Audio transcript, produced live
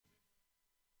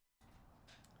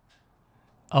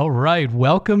All right,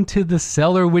 welcome to the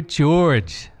Cellar with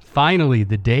George. Finally,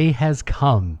 the day has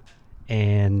come,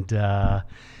 and we're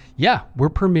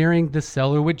premiering the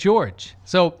Cellar with George.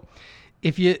 So,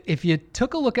 if you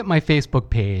took a look at my Facebook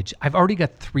page, I've already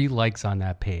got 3 likes on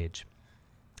that page.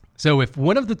 So, if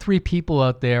one of the 3 people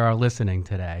out there are listening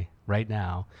today, right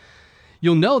now,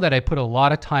 you'll know that I put a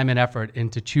lot of time and effort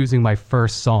into choosing my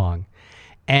first song,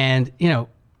 and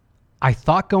I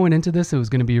thought going into this it was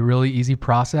going to be a really easy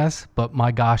process, but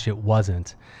my gosh, it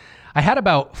wasn't. I had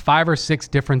about 5 or 6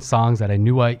 different songs that I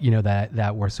knew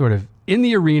that were sort of in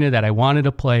the arena that I wanted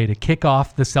to play to kick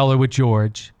off the Cellar with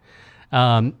George,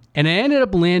 and I ended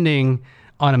up landing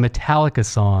on a Metallica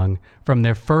song from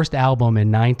their first album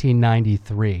in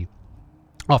 1993,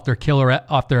 off their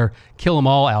Kill 'Em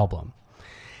All album.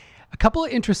 A couple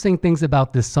of interesting things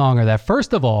about this song are that,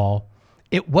 first of all,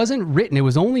 it was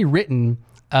only written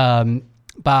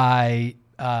by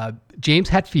James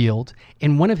Hetfield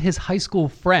and one of his high school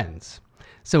friends.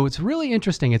 So it's really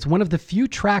interesting. It's one of the few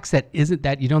tracks that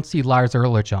you don't see Lars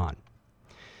Ulrich on.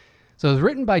 So it was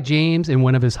written by James and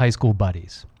one of his high school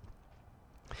buddies.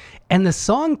 And the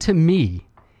song, to me,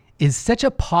 is such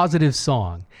a positive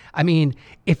song. I mean,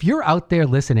 if you're out there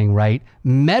listening, right,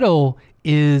 metal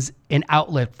is an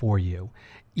outlet for you.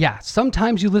 Yeah,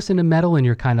 sometimes you listen to metal and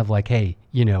you're kind of like, hey,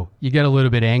 you get a little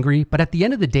bit angry, but at the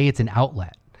end of the day, it's an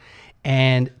outlet.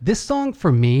 And this song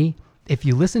for me, if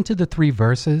you listen to the 3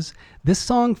 verses, this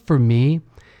song for me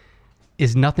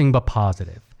is nothing but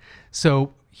positive.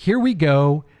 So here we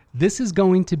go. This is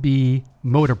going to be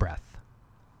Motor Breath.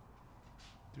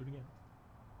 Do it again.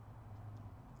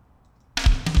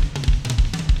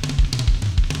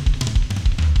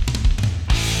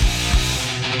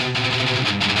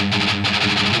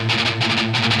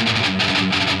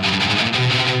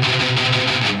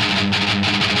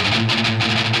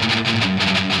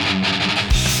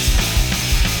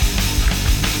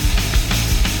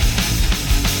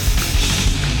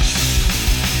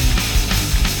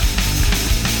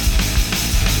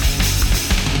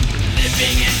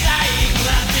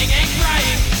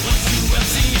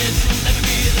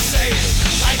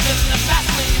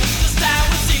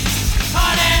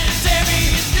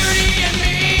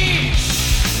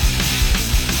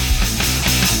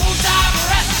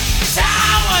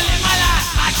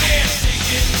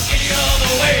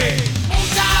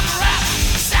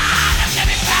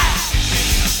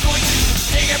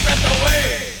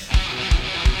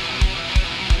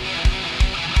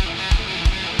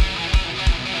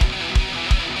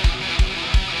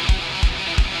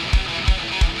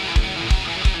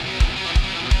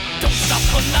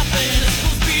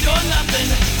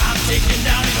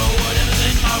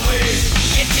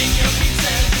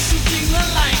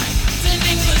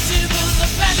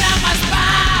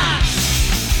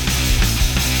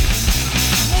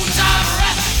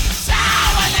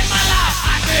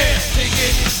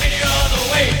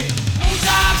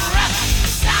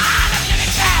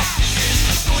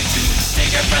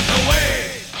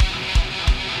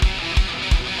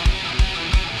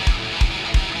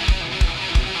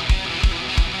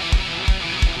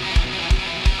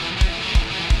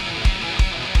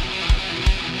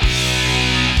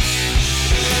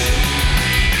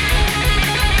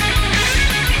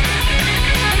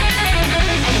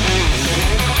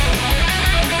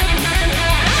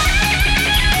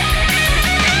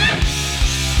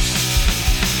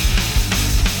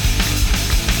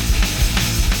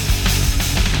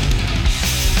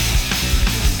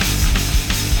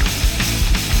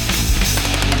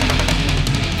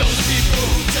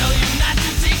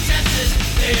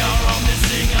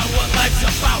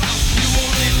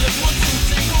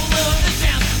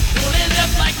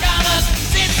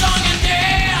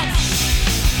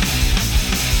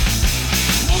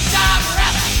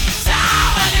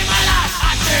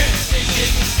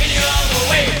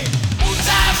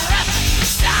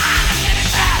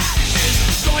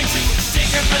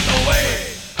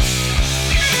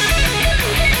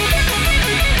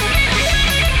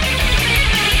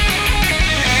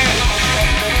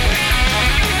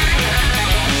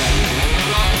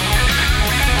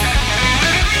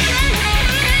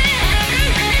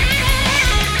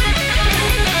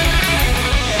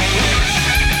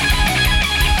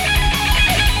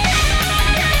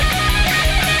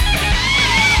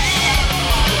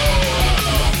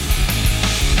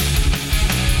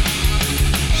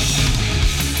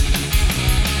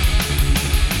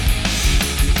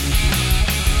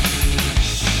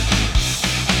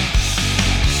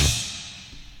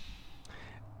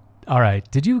 All right.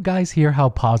 Did you guys hear how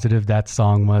positive that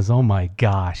song was? Oh my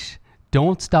gosh.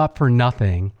 Don't Stop for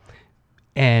Nothing.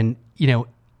 And,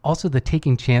 also the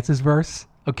Taking Chances verse.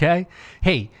 Okay.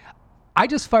 Hey, I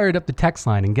just fired up the text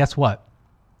line, and guess what?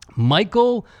 Mike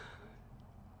just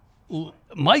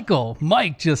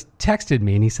texted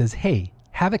me, and he says, hey,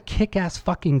 have a kick-ass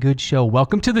fucking good show.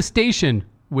 Welcome to the station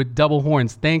with double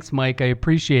horns. Thanks, Mike. I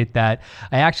appreciate that.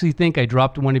 I actually think I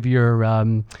dropped one of your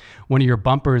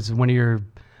bumpers into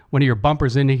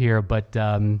here, but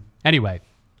anyway,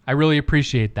 I really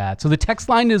appreciate that. So the text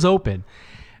line is open.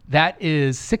 That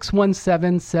is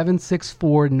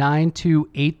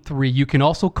 617-764-9283. You can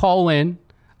also call in.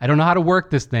 I don't know how to work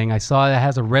this thing. I saw it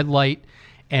has a red light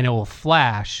and it will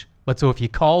flash. But so if you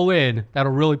call in,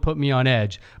 that'll really put me on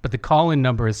edge. But the call-in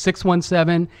number is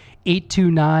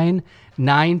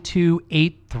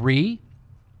 617-829-9283.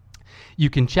 You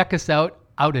can check us out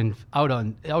on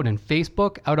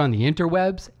Facebook, out on the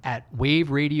interwebs at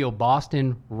Wave Radio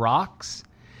Boston Rocks.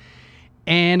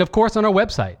 And of course on our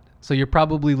website. So you're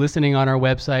probably listening on our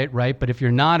website, right? But if you're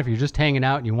not, if you're just hanging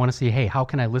out and you want to see, hey, how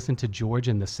can I listen to George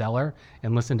in the Cellar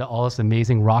and listen to all this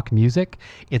amazing rock music?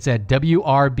 It's at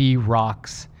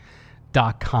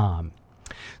wrbrocks.com.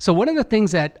 So one of the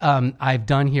things that I've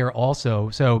done here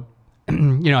also, so,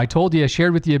 I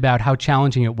shared with you about how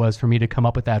challenging it was for me to come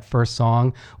up with that first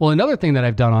song. Well, another thing that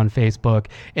I've done on Facebook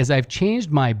is I've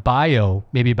changed my bio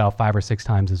maybe about 5 or 6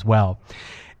 times as well.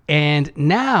 And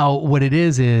now what it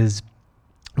is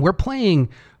we're playing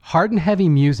hard and heavy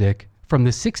music from the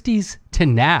 60s to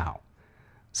now.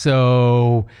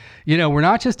 So, we're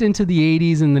not just into the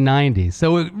 80s and the 90s.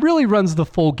 So it really runs the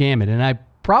full gamut. And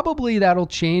probably that'll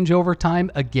change over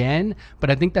time again. But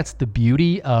I think that's the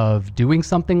beauty of doing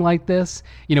something like this.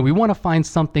 We want to find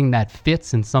something that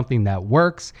fits and something that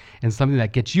works and something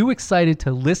that gets you excited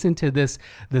to listen to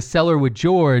the Cellar with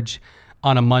George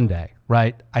on a Monday,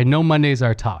 right? I know Mondays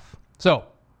are tough. So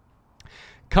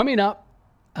coming up,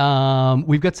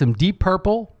 we've got some Deep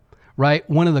Purple, right?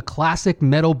 One of the classic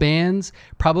metal bands.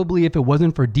 Probably if it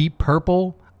wasn't for Deep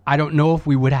Purple, I don't know if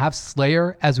we would have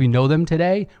Slayer as we know them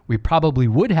today. We probably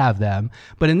would have them.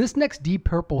 But in this next Deep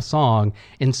Purple song,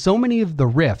 in so many of the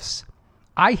riffs,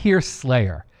 I hear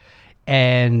Slayer.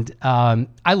 And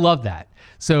I love that.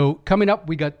 So coming up,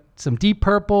 we got some Deep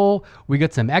Purple. We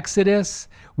got some Exodus.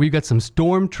 We got some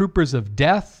Stormtroopers of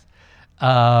Death.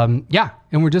 And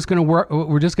we're just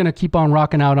gonna keep on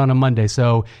rocking out on a Monday.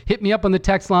 So hit me up on the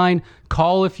text line,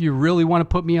 call if you really want to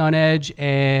put me on edge,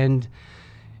 and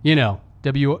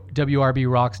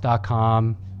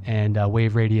wrbrocks.com and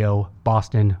Wave Radio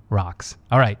Boston Rocks.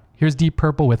 All right, here's Deep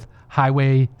Purple with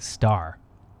Highway Star.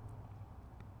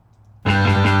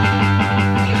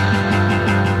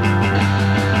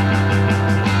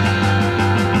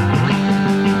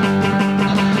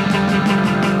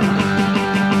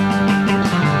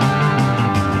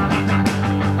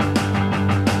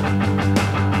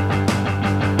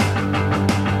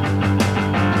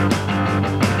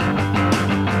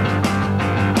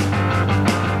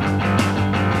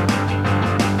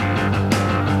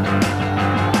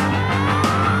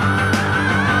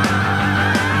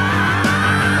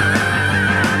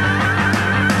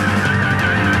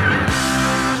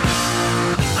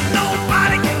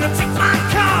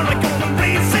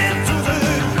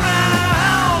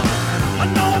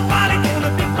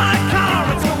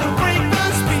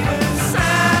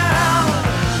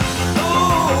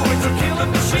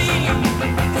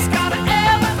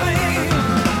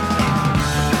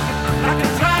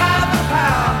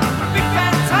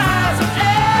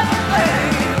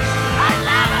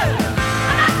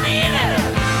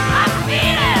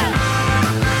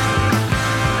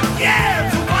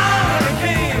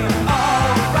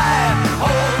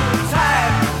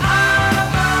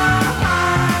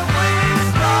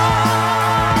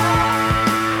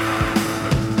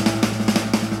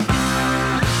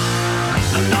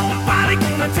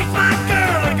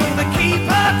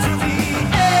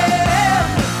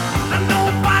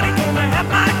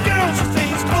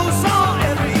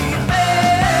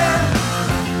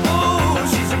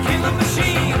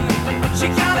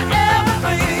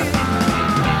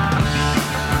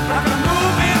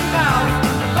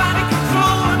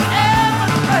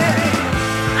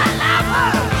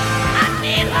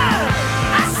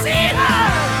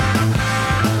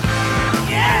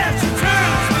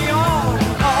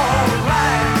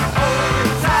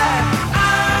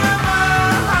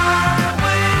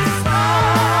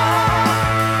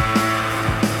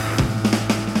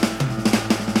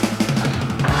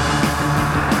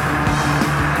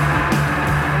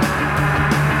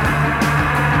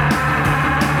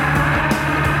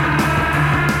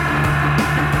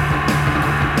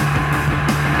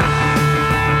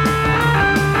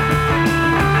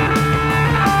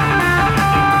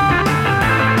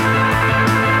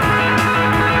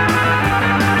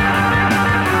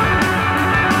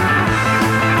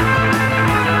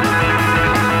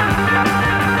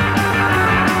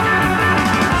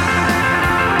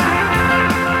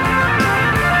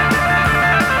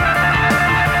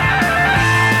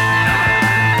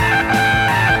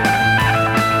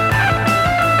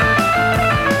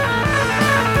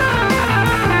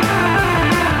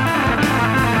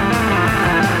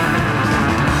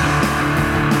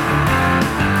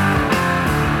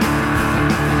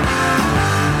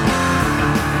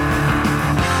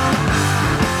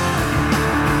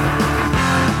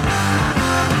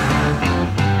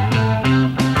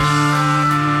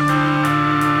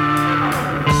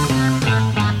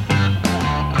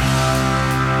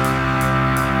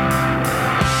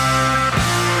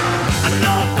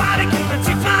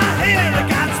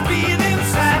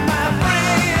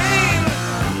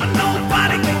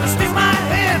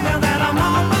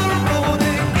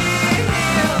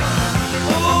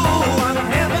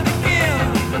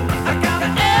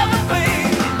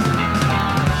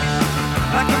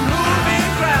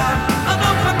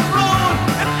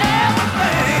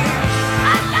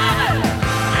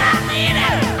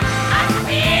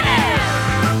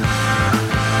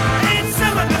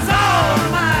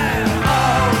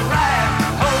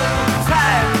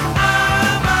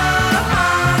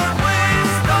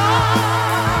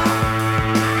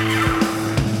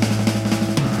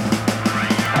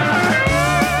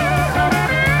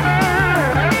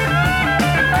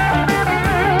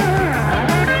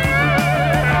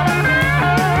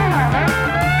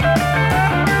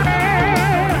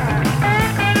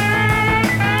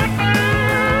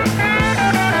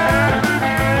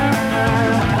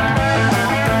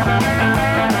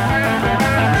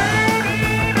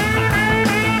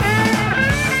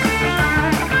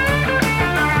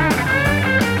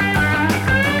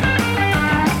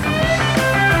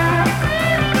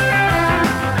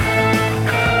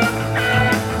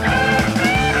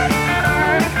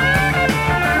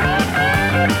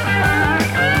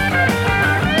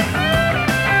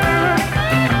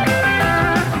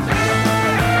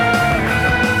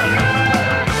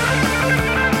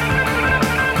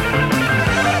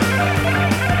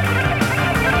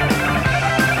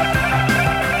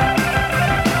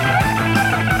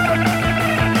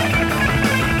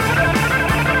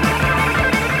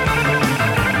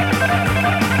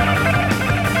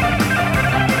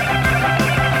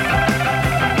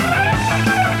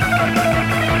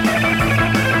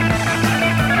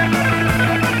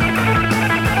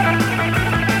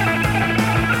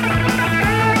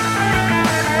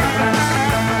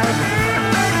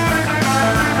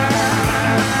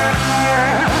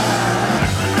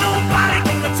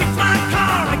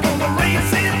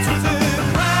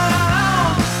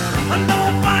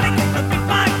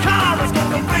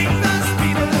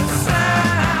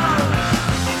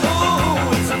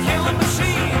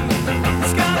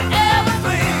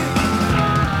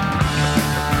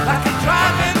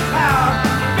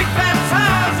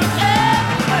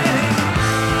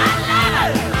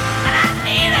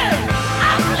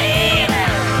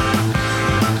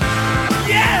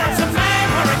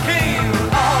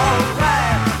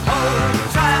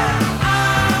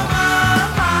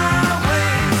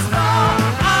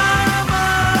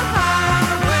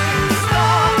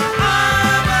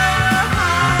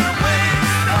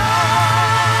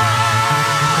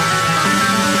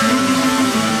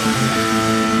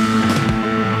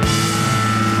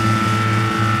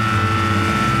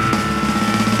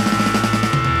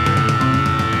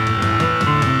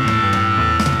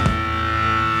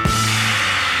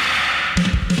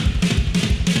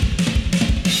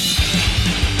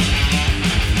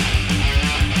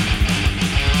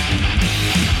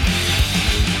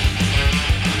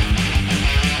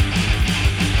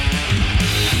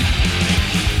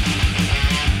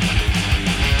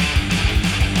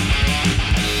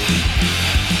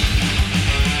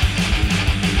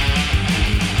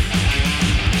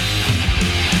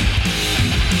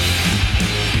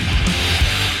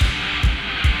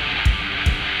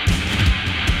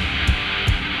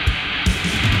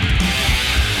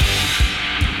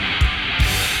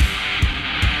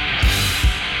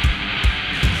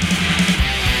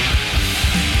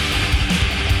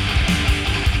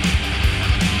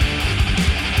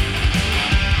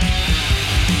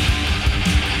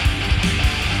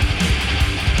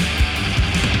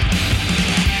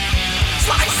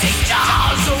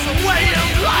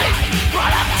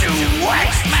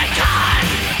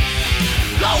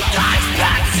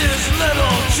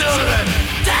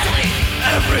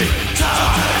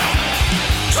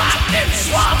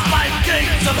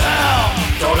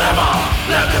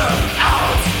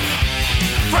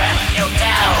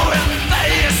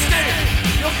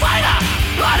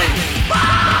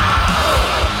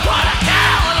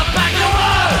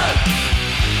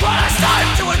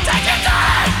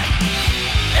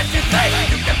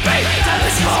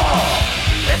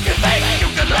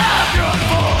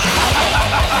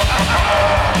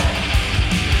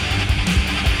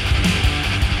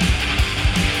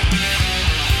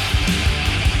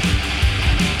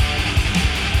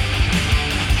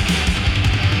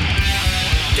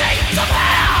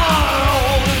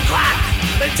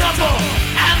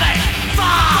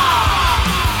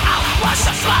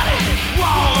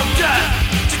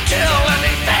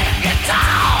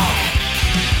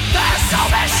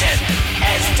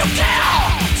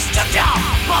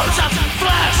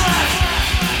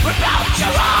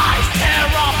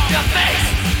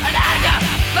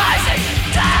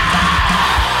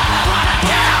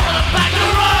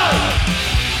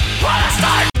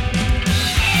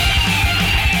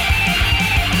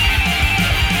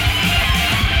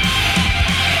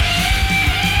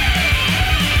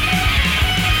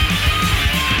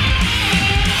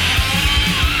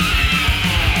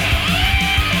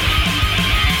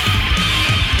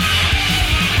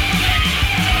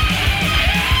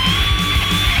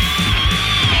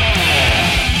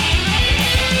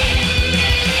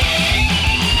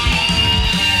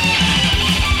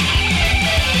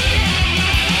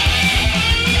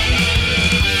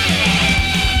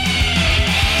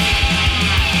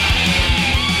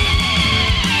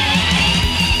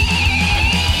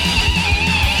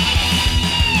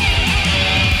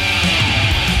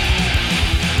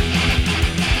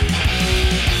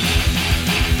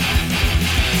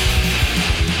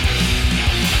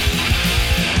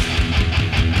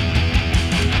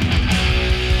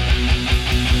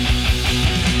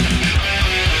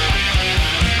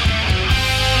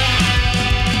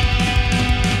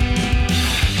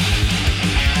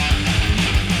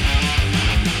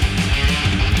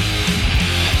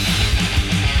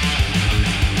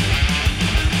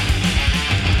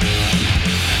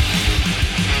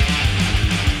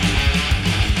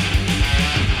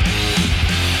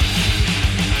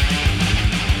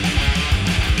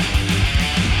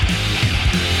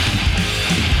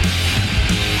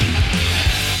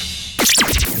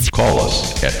 Call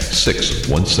us at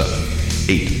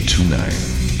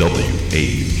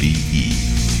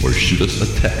 617-829-WAVE or shoot us a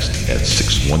text at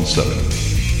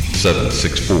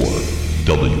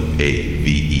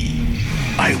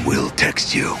 617-764-WAVE. I will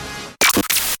text you.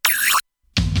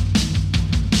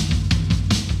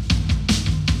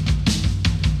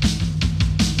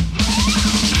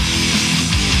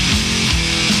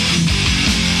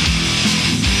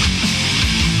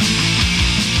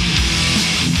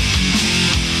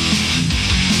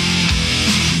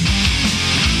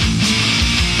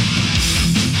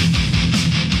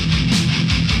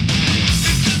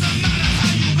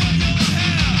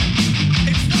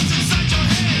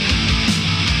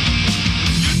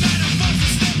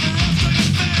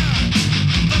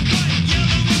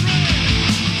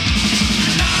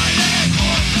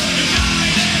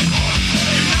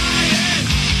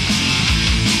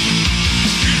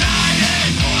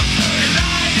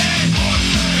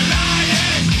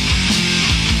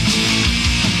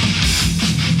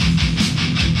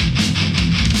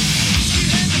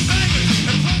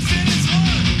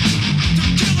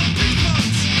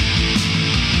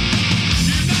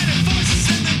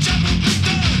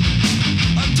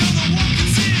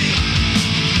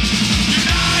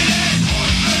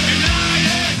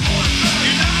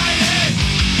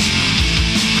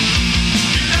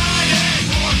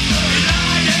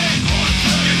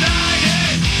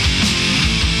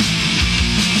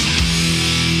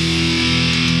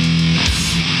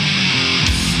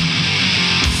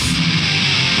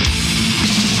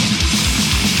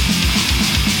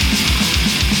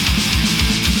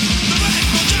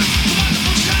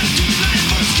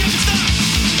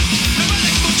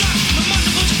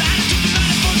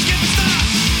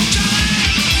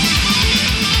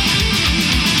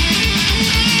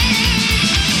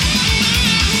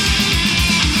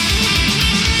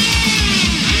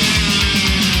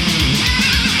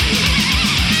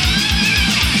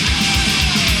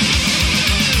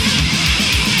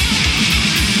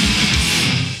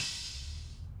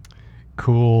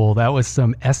 Cool. That was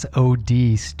some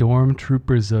SOD,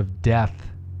 Stormtroopers of Death.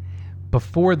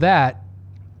 Before that,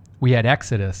 we had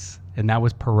Exodus, and that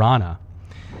was Piranha.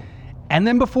 And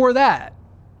then before that,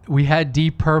 we had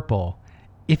Deep Purple.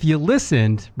 If you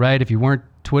listened, right, if you weren't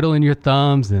twiddling your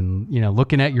thumbs and,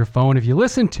 looking at your phone, if you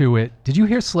listened to it, did you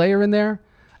hear Slayer in there?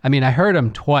 I mean, I heard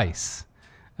him twice.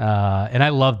 And I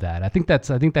love that. I think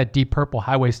that Deep Purple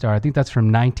Highway Star, I think that's from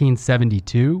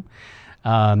 1972.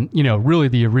 Really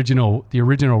the original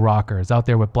rockers out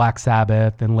there with Black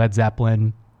Sabbath and Led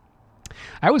Zeppelin.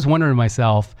 I was wondering to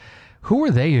myself, who were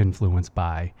they influenced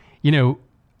by?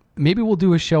 Maybe we'll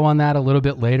do a show on that a little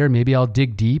bit later. Maybe I'll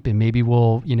dig deep, and maybe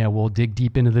we'll dig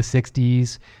deep into the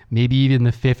 60s, maybe even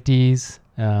the 50s.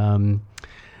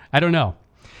 I don't know.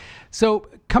 So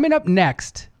coming up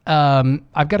next,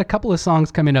 I've got a couple of songs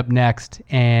coming up next,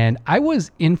 and I was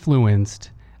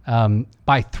influenced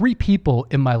by three people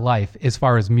in my life as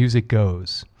far as music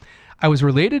goes. I was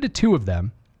related to two of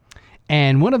them,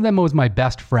 and one of them was my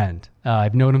best friend.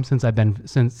 I've known him since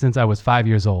I was 5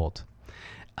 years old.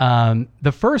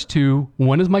 The first two,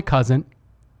 one is my cousin,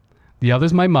 the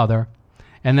other's my mother,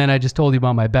 and then I just told you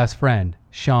about my best friend,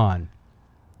 Sean.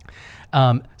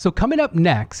 So coming up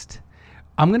next,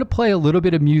 I'm going to play a little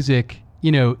bit of music.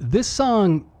 This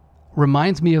song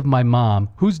reminds me of my mom,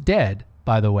 who's dead,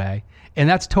 by the way. And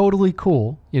that's totally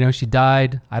cool. She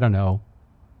died,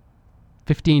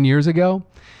 15 years ago.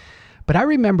 But I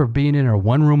remember being in her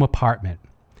one-room apartment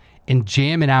and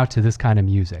jamming out to this kind of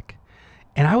music.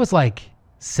 And I was like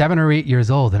 7 or 8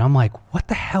 years old. And I'm like, what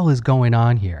the hell is going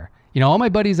on here? All my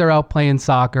buddies are out playing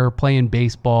soccer, playing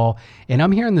baseball. And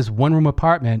I'm here in this one-room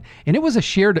apartment. And it was a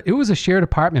shared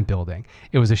apartment building.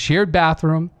 It was a shared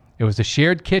bathroom. It was a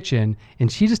shared kitchen. And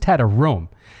she just had a room.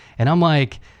 And I'm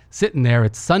like, sitting there,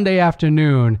 it's Sunday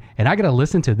afternoon, and I got to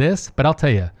listen to this, but I'll tell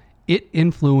you, it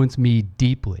influenced me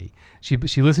deeply. She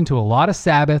listened to a lot of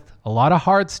Sabbath, a lot of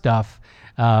hard stuff,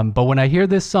 but when I hear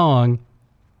this song,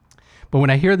 I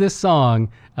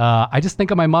just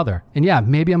think of my mother. And yeah,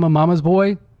 maybe I'm a mama's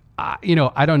boy. I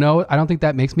don't know. I don't think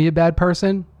that makes me a bad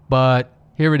person, but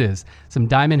here it is. Some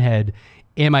Diamond Head,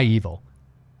 Am I Evil?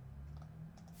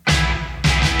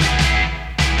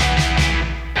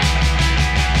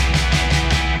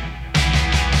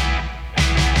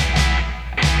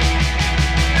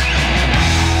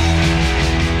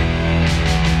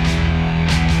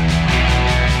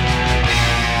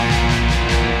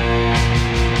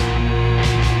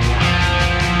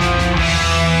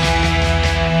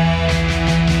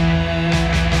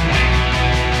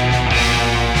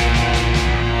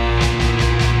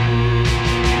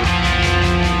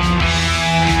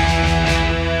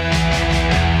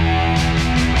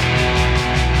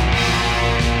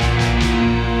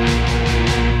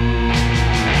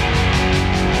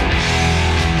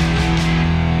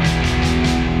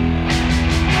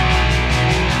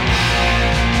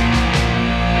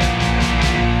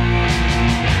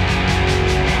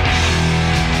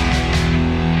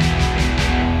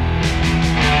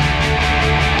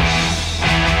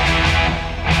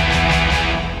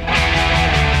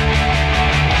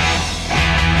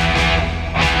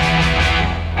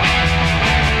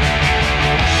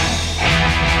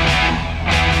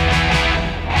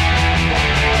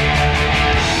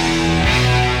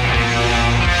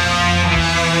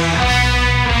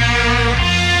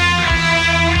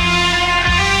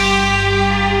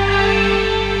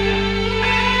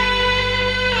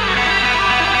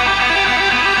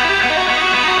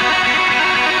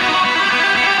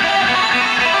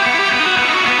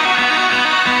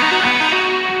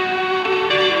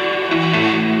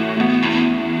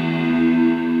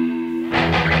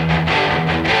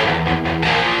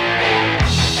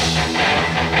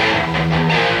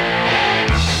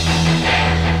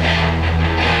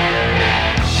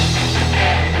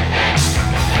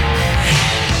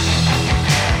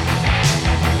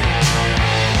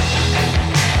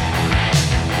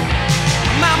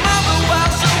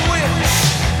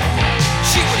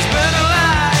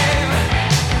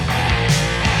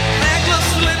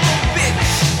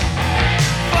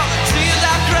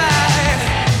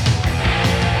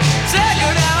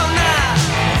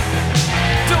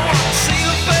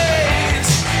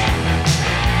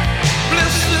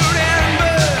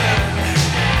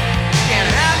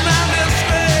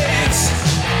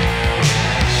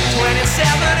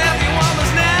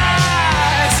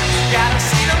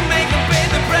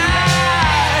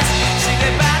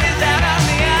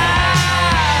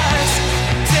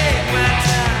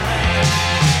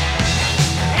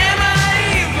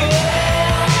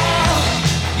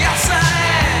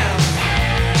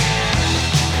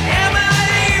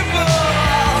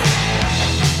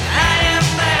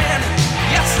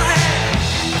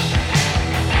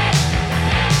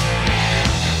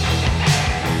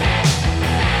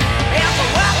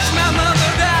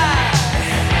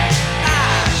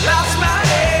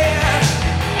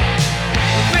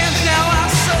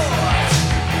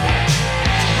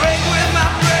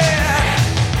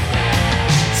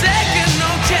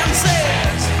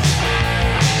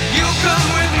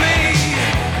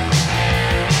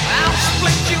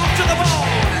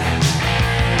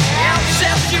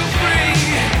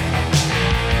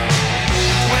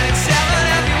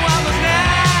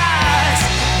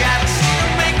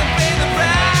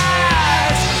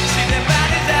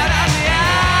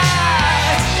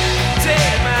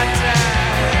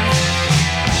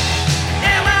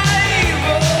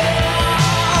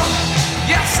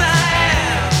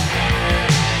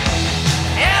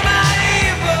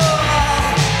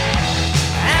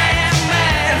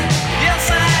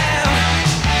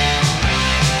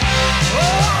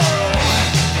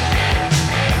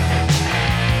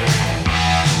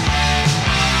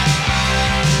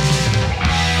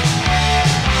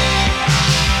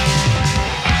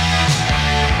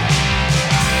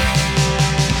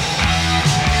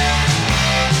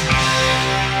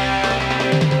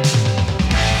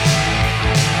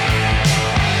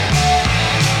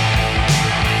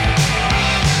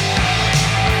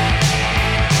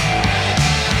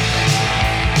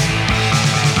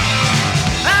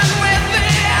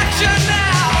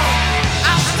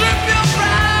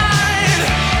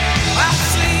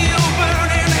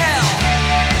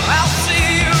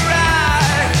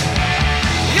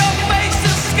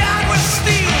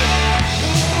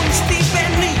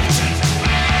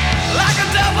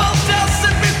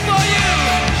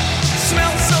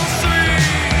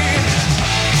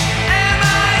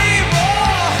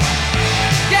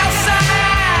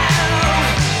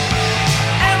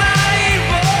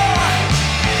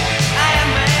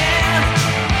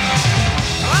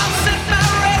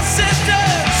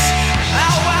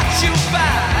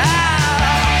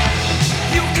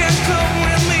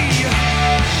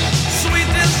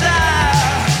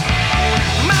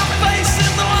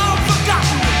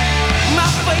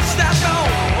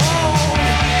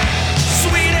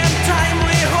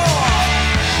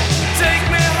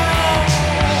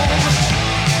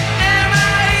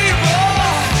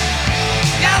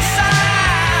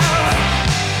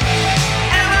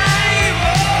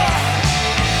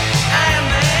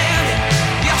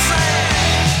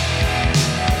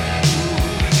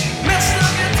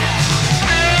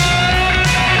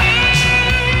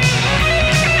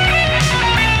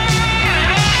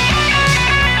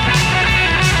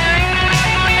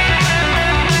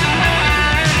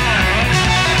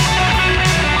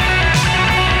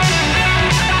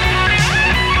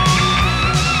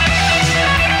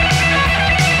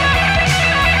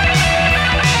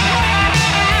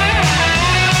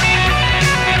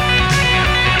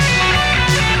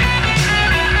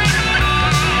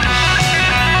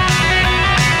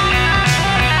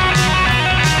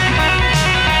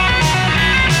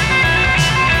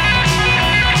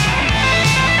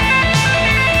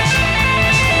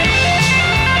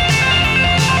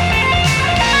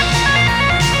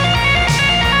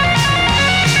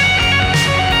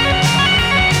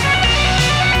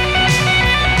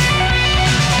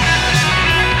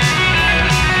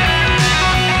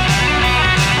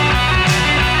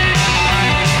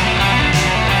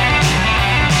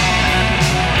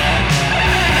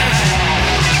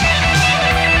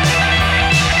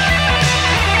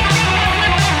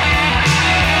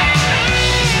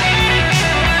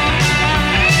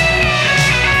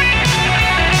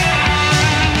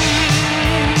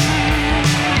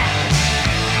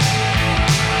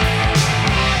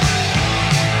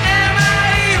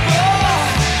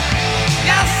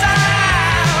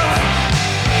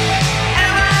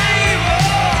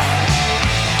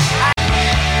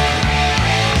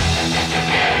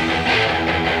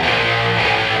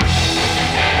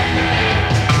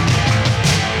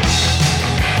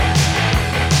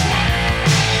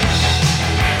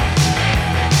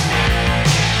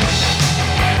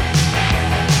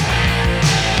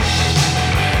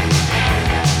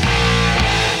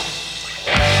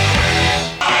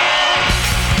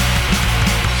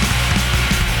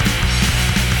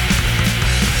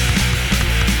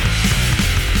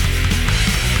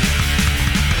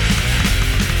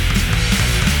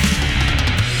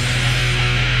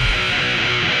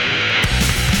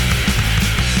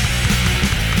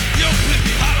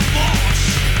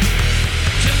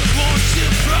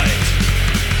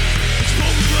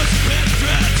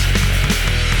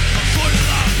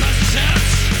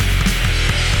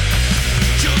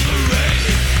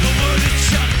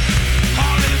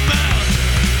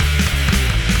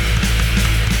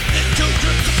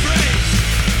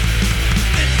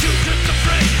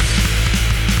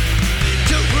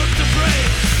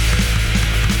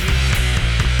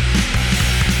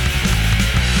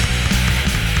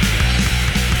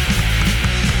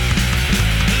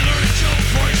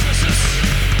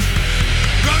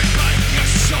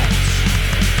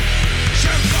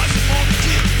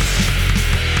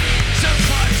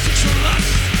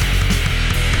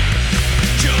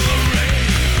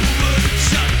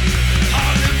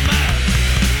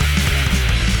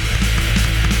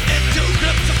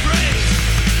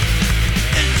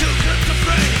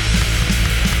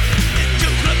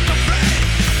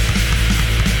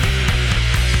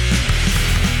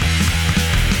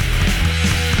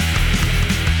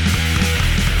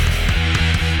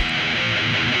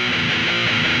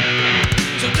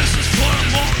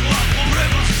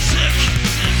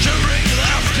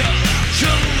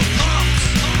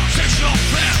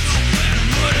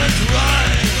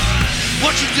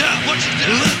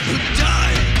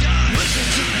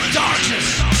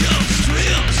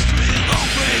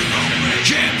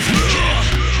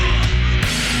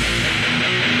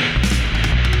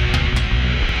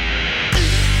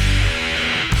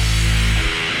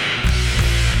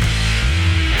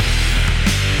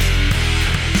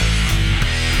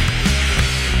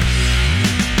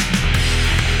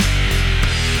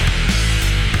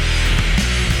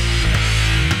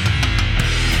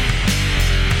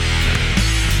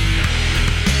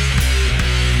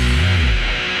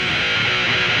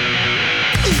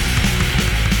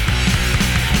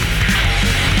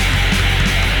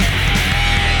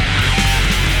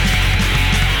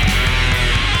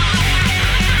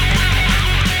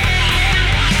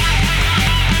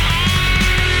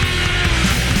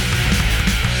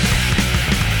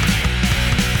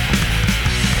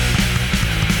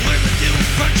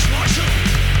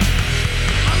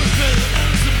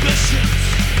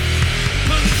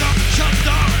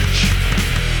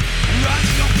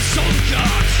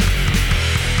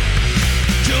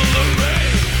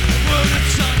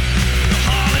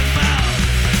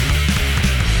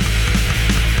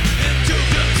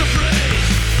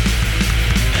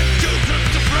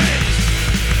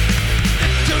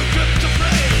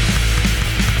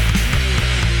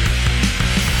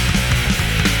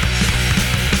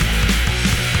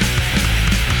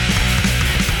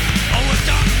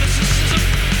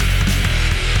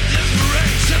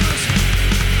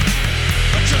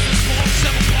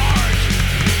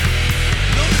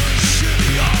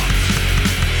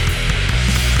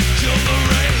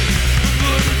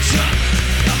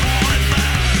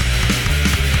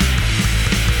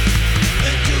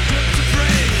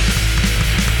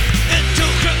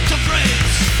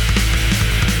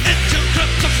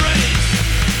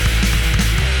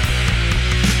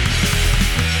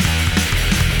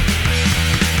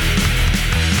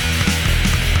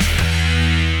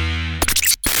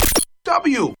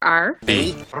 W. R.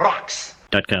 A. Rocks.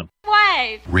 .com.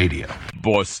 Wave. Radio.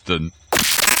 Boston.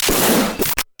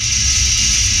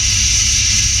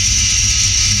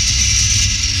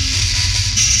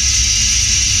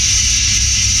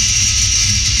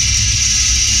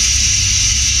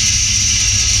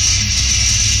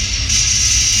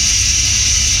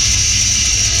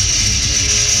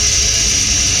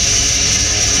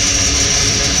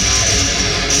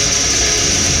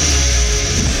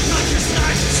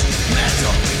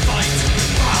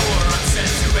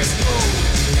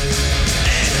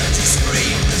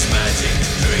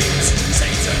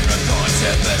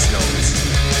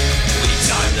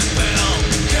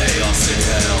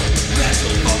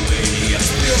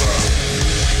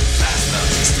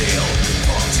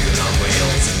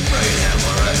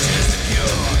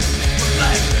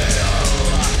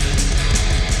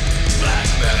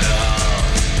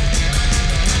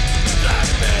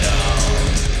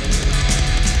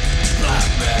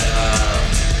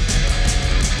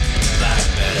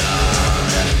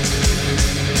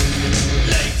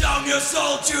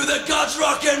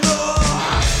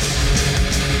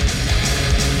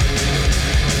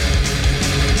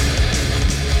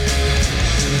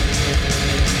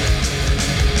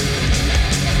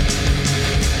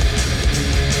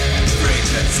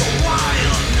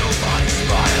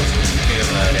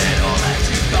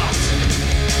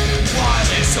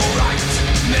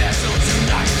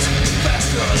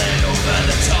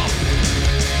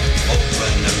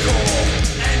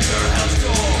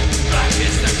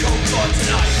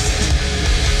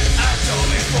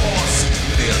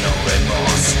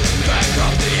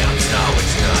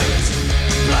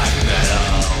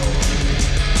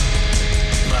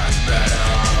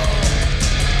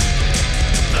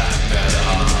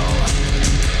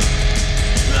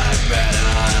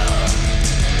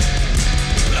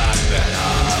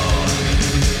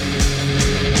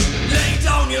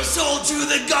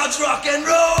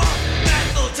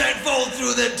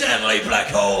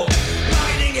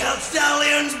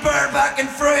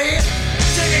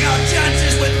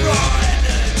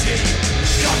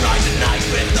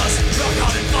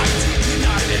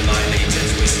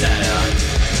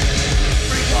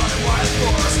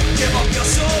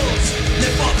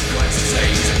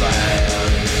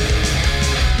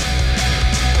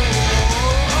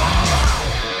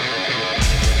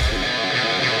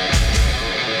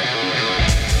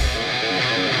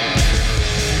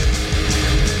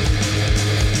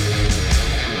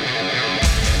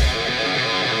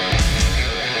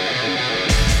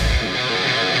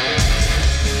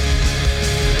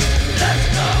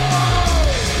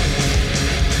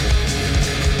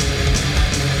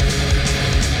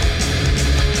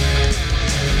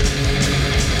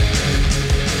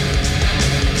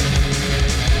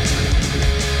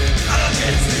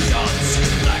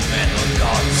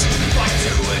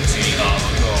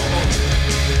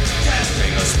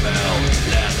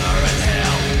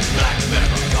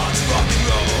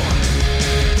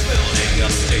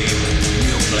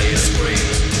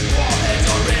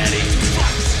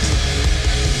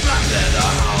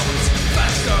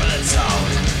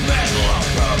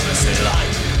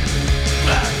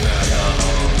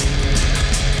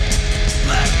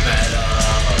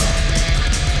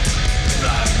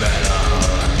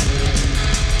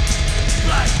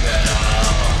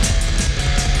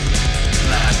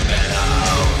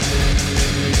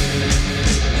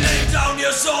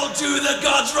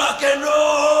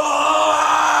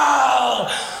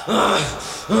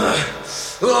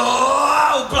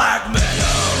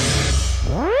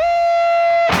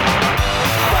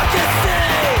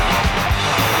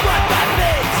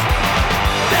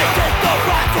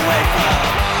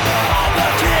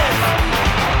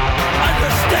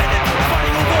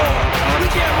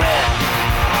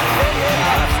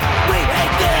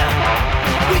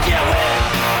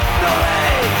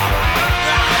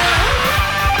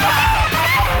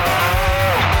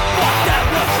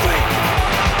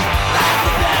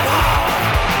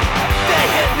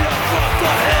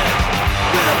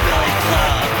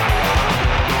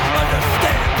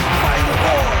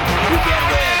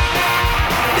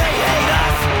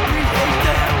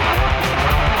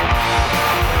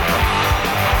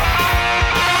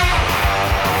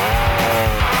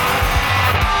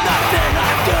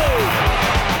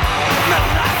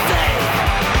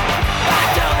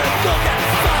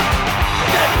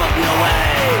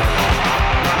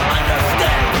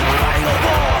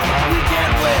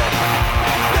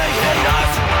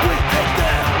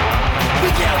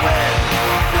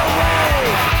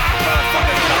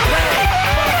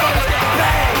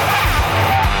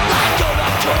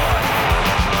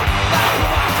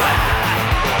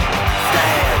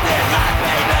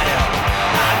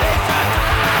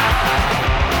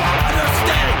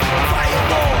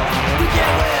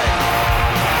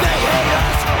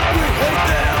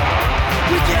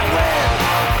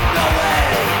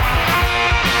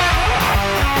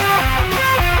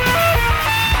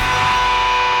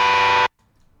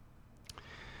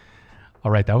 All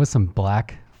right, that was some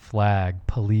Black Flag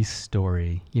Police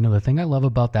Story. You know, the thing I love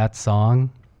about that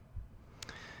song,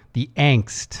 the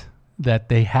angst that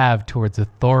they have towards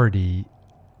authority,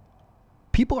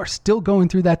 people are still going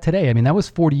through that today. I mean, that was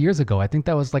 40 years ago. I think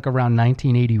that was like around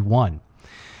 1981.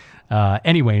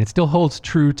 Anyway, it still holds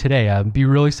true today. I'd be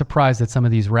really surprised at some of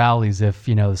these rallies if,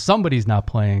 you know, somebody's not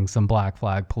playing some Black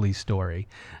Flag Police Story.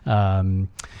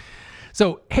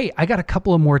 So, hey, I got a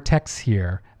couple of more texts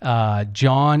here.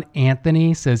 John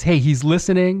Anthony says, hey, he's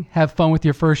listening. Have fun with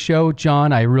your first show.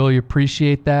 John, I really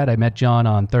appreciate that. I met John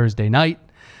on Thursday night,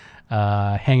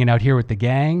 hanging out here with the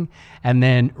gang. And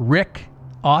then Rick,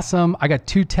 awesome. I got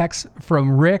 2 texts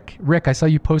from Rick. Rick, I saw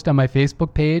you post on my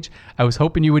Facebook page. I was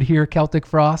hoping you would hear Celtic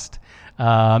Frost.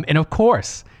 And of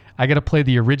course, I got to play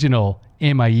the original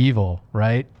Am I Evil,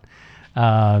 right?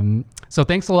 So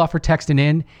thanks a lot for texting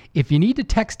in. If you need to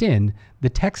text in, the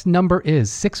text number is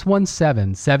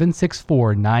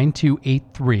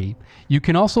 617-764-9283. You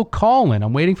can also call in.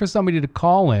 I'm waiting for somebody to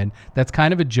call in. That's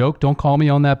kind of a joke. Don't call me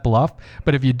on that bluff.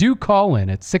 But if you do call in,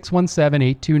 it's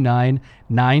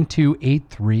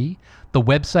 617-829-9283. The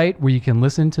website where you can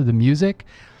listen to the music.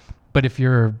 But if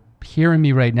you're hearing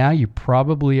me right now, you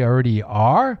probably already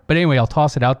are. But anyway, I'll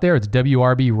toss it out there. It's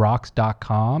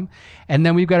wrbrocks.com. And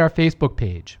then we've got our Facebook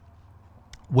page,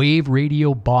 Wave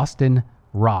Radio Boston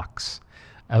Rocks,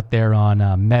 out there on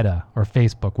Meta or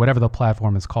Facebook, whatever the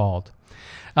platform is called.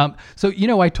 So, you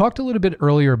know, I talked a little bit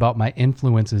earlier about my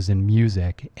influences in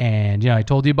music, and, you know, I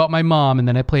told you about my mom, and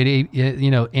then I played,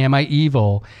 Am I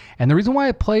Evil? And the reason why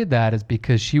I played that is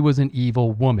because she was an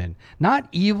evil woman. Not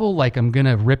evil like I'm going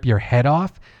to rip your head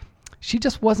off. She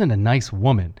just wasn't a nice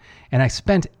woman. And I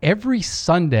spent every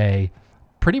Sunday,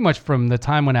 pretty much from the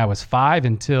time when I was 5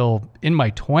 until in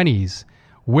my 20s,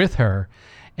 with her.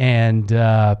 And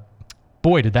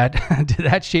boy, did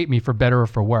that shape me for better or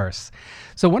for worse.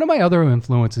 So one of my other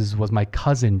influences was my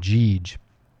cousin Jeej.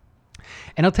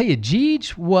 And I'll tell you,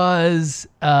 Jeej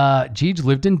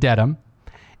lived in Dedham,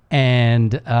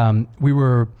 and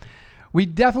we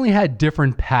definitely had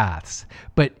different paths,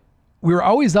 but we were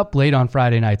always up late on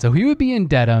Friday night. So he would be in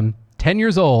Dedham, 10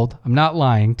 years old, I'm not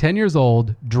lying, 10 years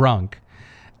old, drunk.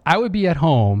 I would be at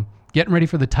home getting ready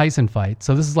for the Tyson fight.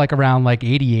 So this is like around like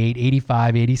 88,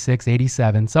 85, 86,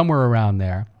 87, somewhere around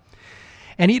there.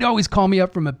 And he'd always call me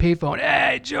up from a payphone.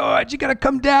 Hey, George, you got to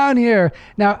come down here.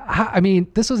 Now, I mean,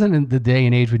 this wasn't in the day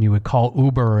and age when you would call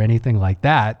Uber or anything like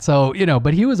that. So, you know,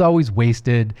 but he was always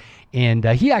wasted. And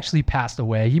he actually passed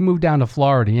away. He moved down to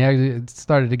Florida. He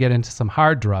started to get into some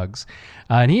hard drugs.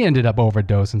 And he ended up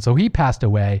overdosing. So he passed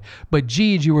away. But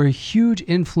Jeej, you were a huge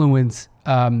influence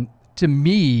to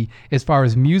me as far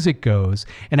as music goes.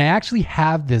 And I actually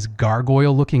have this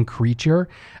gargoyle looking creature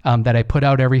that I put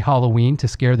out every Halloween to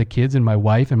scare the kids and my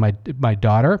wife and my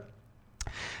daughter.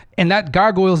 And that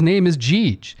gargoyle's name is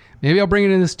Jeej. Maybe I'll bring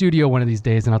it in the studio one of these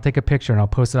days and I'll take a picture and I'll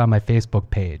post it on my Facebook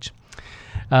page.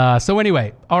 So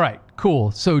anyway, all right,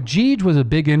 cool. So Jeej was a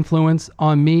big influence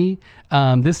on me.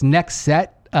 This next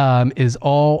set is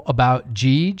all about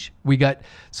Jeej. We got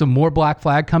some more Black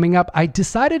Flag coming up. I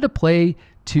decided to play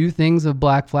 2 things of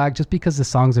Black Flag just because the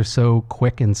songs are so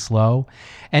quick and slow.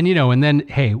 And, you know, and then,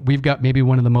 hey, we've got maybe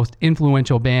one of the most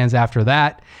influential bands after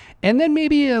that. And then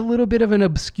maybe a little bit of an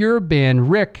obscure band.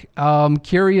 Rick,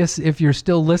 curious if you're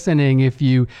still listening, if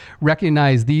you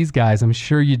recognize these guys. I'm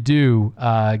sure you do,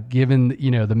 given,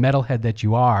 you know, the metalhead that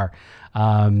you are.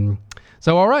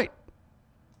 So, all right.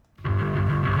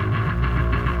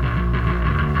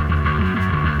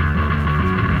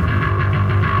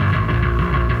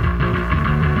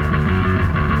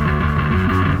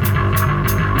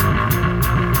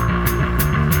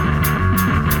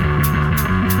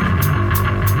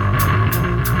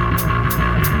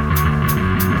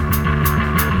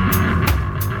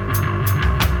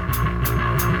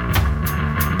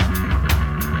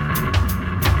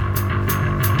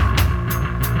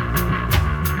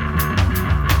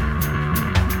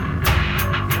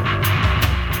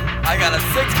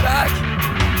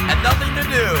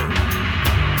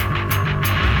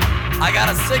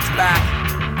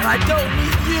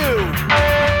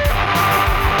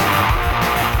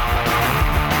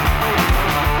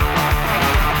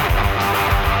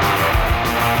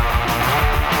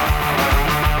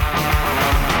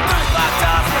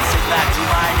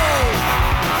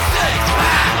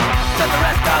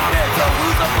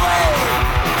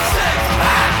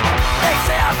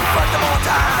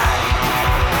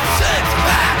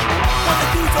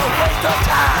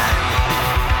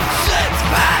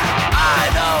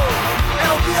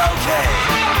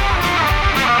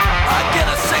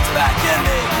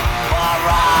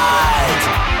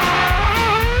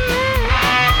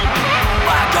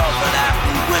 Go for that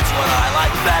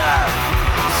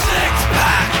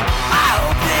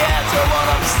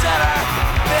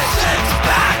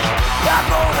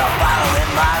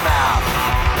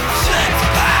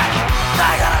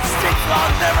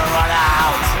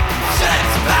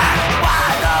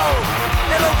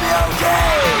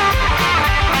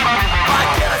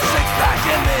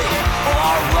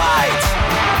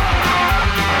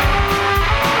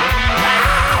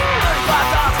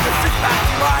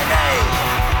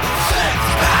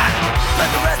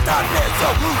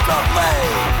lovely.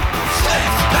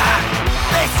 Six pack,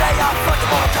 they say I'm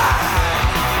fuckable time.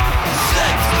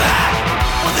 Six pack,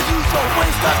 with the use of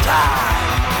waste of time.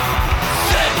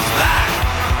 Six pack,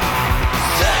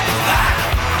 six pack,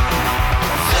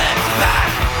 six pack,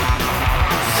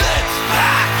 six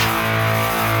pack.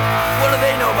 What do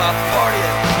they know about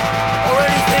partying or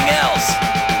anything else?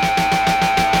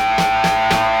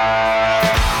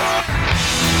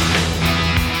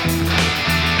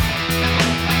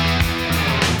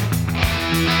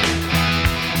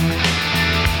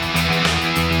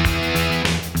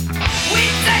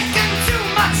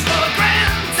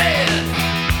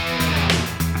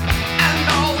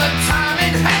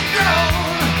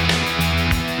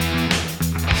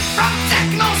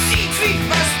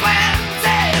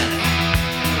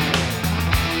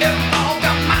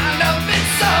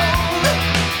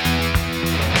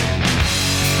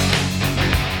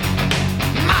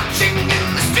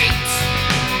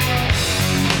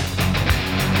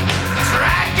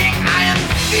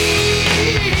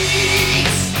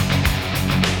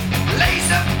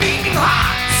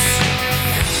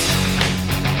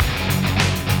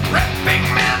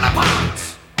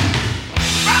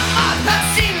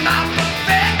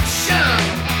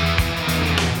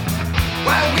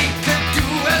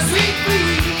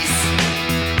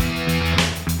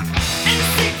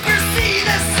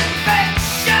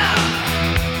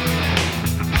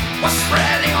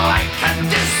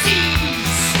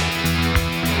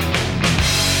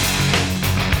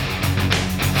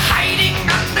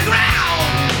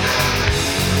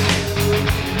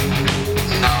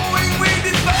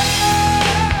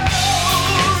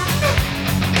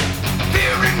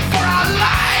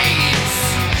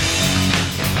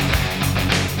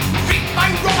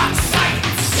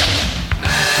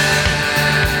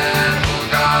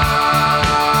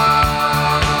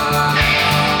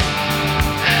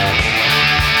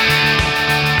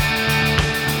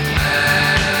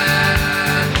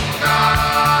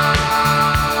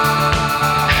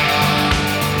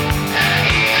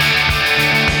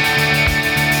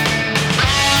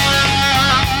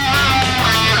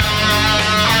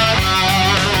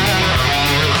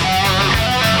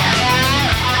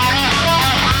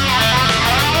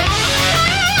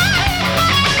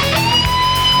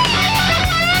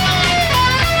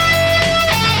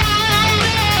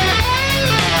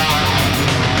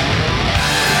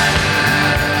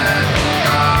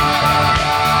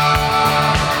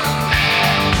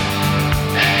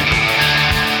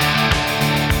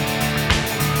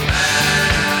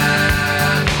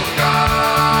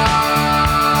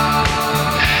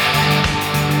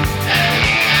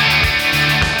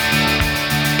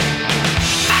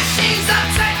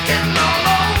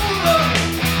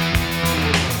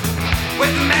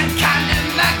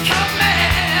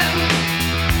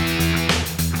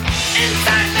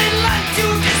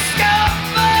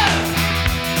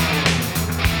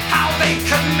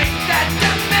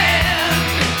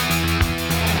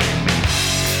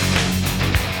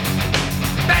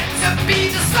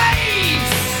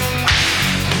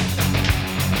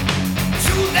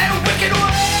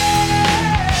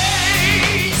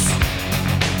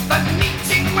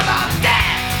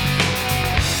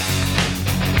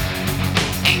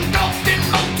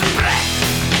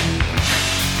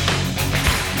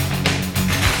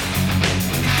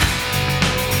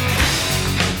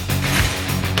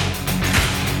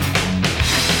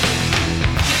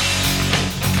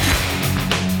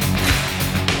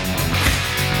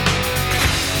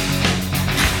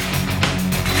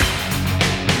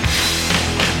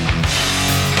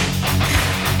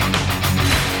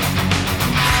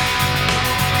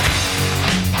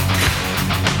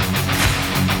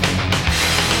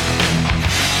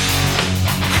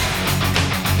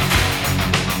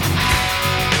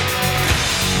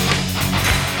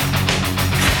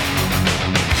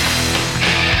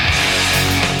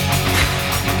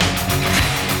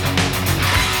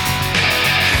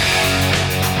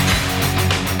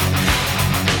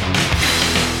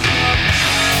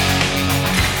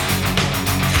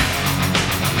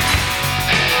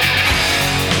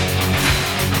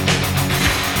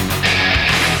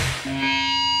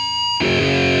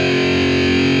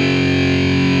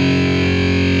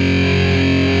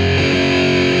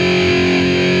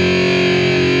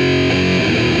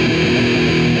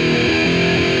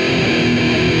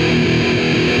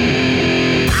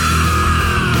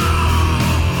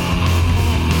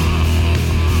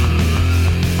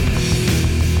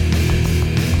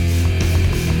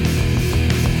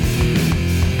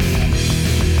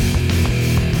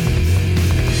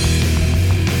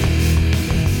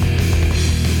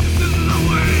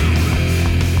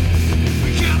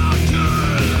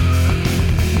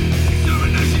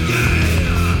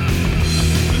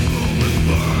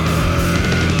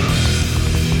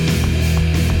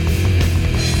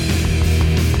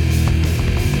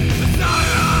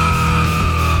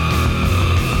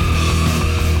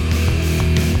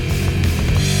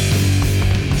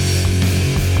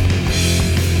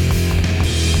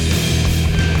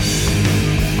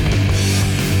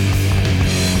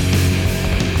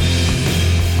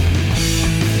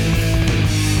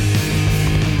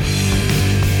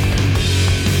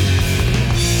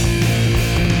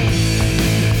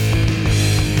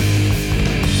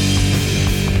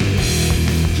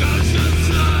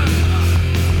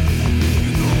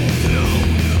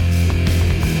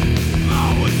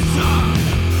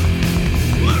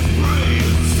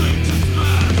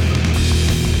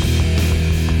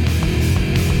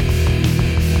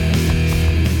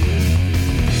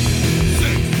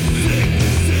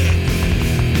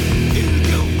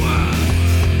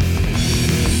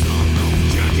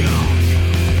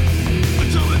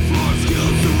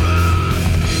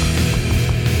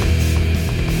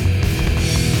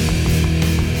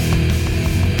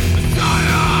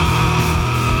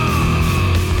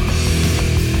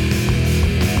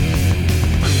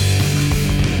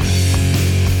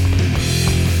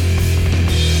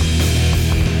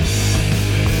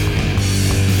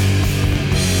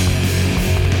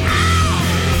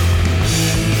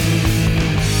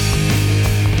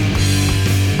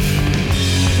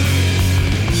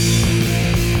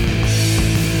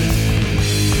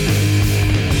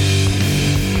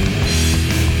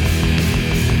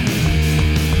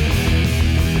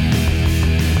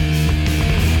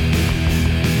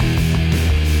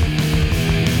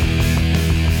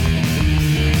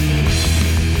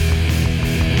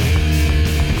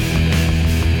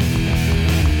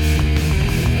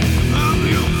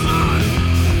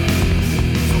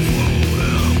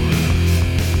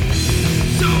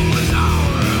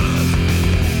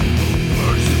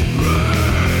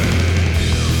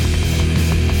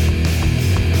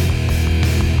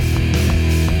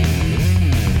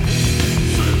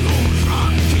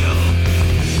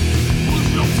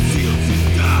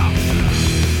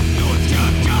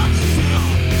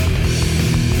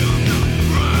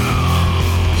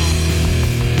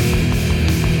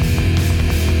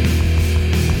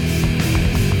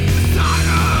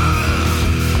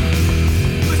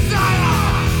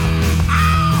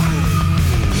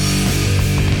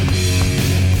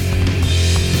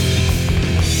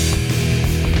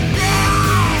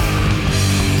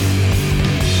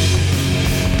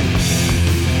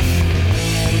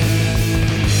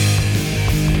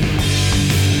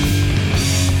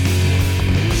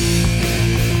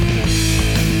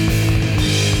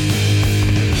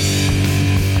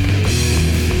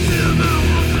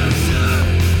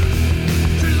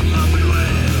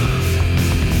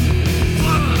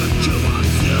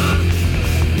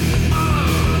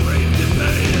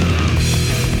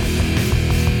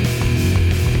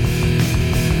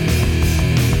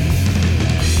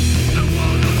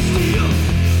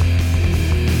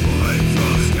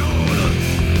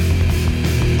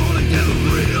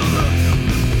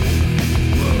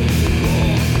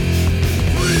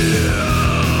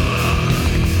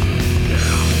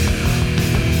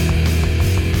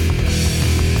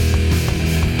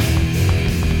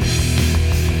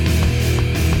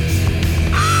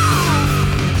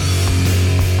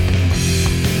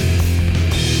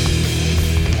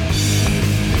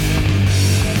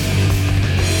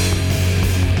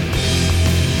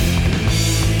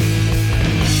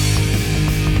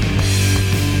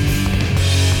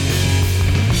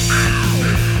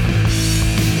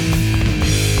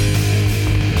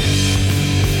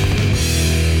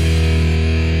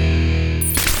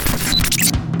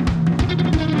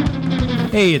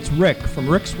 Hey, it's Rick from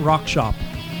Rick's Rock Shop.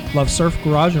 Love surf,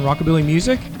 garage, and rockabilly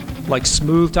music? Like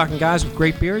smooth talking guys with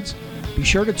great beards? Be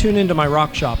sure to tune into my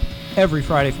rock shop every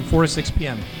Friday from 4 to 6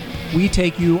 p.m. We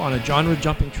take you on a genre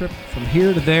jumping trip from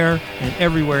here to there and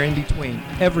everywhere in between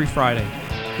every Friday.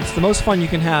 It's the most fun you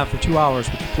can have for 2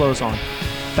 hours with your clothes on.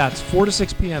 That's 4 to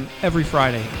 6 p.m. every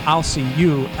Friday. I'll see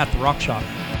you at the rock shop.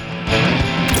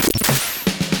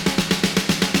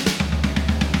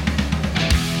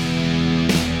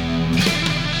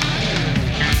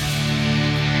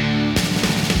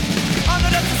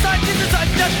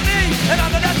 And I'm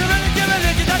not after religion,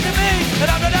 religion's not to me. And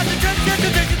I'm not after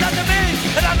tradition, tradition's not to me.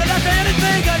 And I'm not after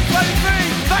anything, I just want to be free.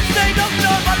 Vaccinated, open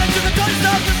up, I let you control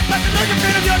yourself. Disrespect the religion,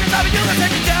 freedom, you're just having you, let's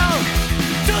take it down.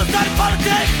 Suicide and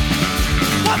politics,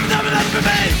 one for them and none for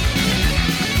me.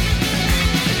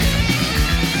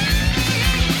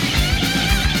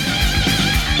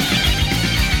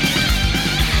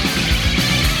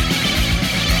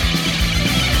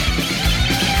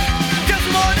 Get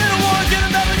some more in a war, get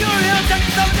another, you're here, take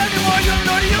yourself and everyone. You don't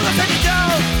know you, let's take it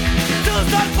down.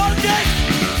 Suicide and politics,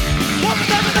 one for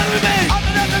them and none for me. I'm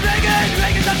not after Reagan,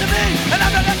 Reagan's not to me. And I'm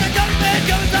not after government,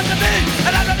 government's not to me.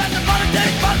 And I'm not after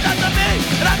politics, politics not to me.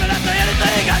 And I'm not after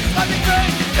anything, I just want to be free.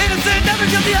 Innocent, never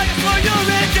guilty, I can slow you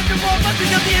in. If you're more, must be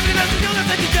guilty, even if you're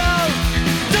let's take it down.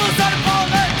 Suicide and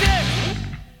politics.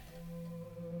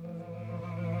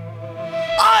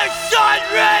 I shot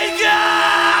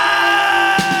Reagan!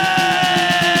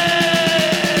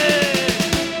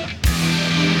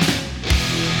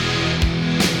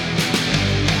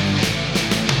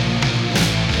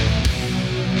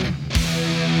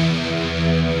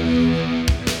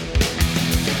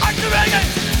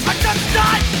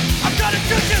 I'm gonna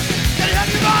shoot you, then you have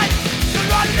your mind. You're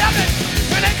running heaven,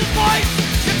 your ankle's voice.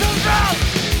 You're too proud,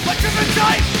 but you're for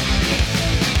tight.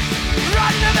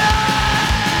 Running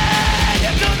heaven,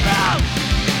 you're too proud.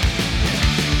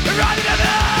 You're running heaven,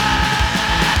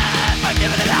 I'm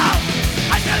giving it out.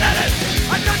 I can't let it,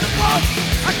 I got the smoke,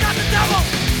 I got the devil.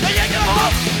 They ain't gonna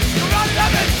hope. You're running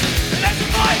heaven, your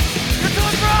ankle's voice. You're too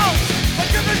proud, but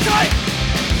you're for tight.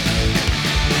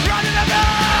 Running heaven.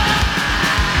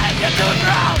 You're too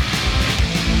proud.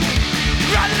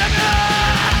 Running the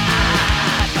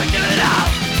gun. I'm giving it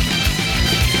out.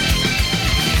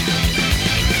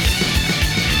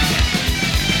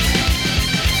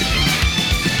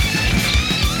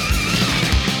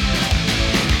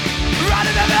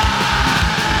 Running the gun.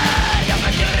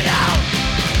 I'm giving it out.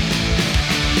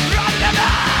 Running the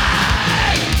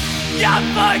gun.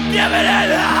 I'm giving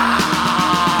it out.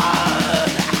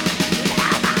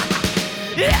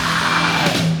 Yeah.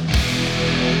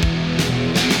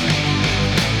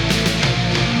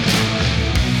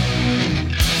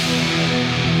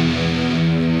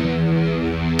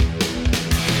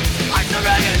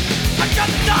 I got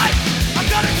the knife, I'm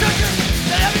gonna shoot you,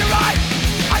 then have you right.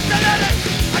 I said it,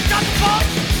 I got the phone,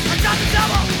 I got the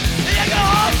devil, they ain't gonna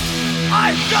hold.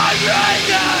 I shot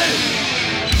Reagan,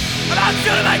 and I'm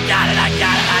shooting again and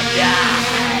again and again.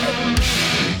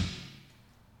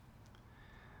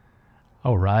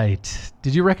 All right.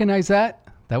 Did you recognize that?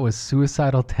 That was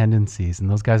Suicidal Tendencies, and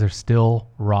those guys are still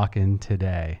rocking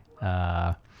today.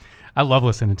 I love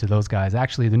listening to those guys.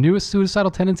 Actually, the newest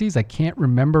Suicidal Tendencies, I can't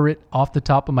remember it off the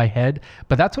top of my head,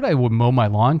 but that's what I would mow my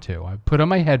lawn to. I put on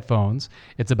my headphones.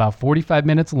 It's about 45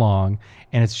 minutes long,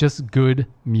 and it's just good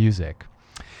music.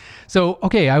 So,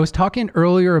 okay, I was talking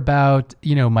earlier about,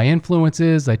 my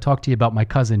influences. I talked to you about my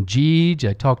cousin Jeej.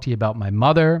 I talked to you about my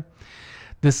mother.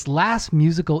 This last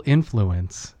musical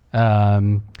influence,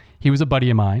 he was a buddy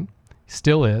of mine,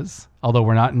 still is, although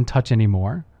we're not in touch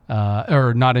anymore.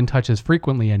 Or not in touch as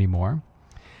frequently anymore.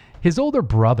 His older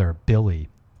brother, Billy,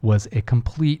 was a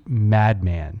complete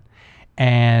madman.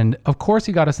 And of course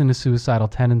he got us into Suicidal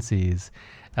Tendencies.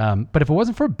 But if it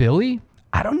wasn't for Billy,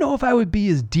 I don't know if I would be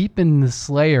as deep in the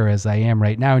Slayer as I am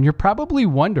right now. And you're probably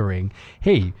wondering,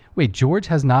 hey, wait, George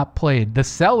has not played, the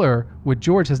Cellar with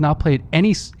George has not played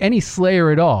any Slayer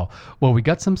at all. Well, we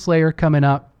got some Slayer coming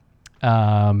up.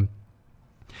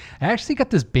 I actually got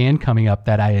this band coming up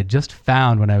that I had just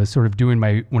found when I was sort of doing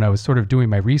my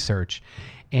research,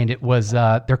 and it was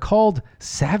they're called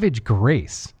Savage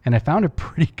Grace, and I found a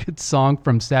pretty good song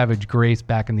from Savage Grace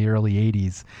back in the early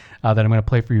 '80s that I'm going to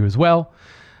play for you as well.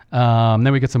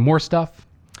 Then we get some more stuff.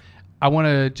 I want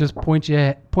to just point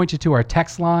you to our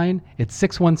text line. It's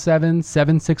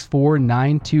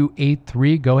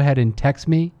 617-764-9283. Go ahead and text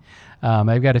me.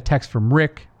 I've got a text from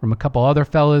Rick, from a couple other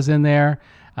fellas in there.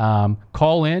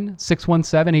 Call in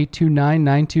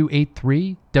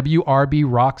 617-829-9283,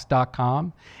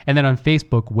 wrbrocks.com, and then on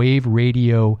Facebook, Wave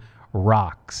Radio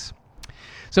Rocks.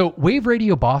 So Wave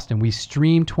Radio Boston, we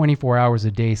stream 24 hours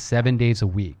a day, 7 days a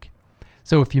week.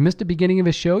 So if you missed the beginning of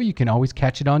a show, you can always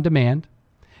catch it on demand.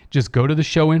 Just go to the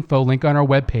show info link on our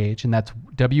webpage, and that's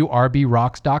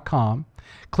wrbrocks.com.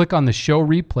 Click on the show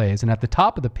replays, and at the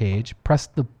top of the page, press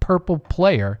the purple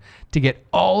player to get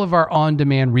all of our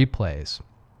on-demand replays.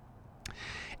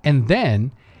 And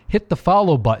then hit the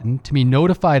follow button to be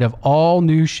notified of all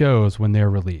new shows when they're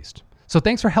released. So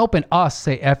thanks for helping us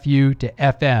say FU to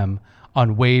FM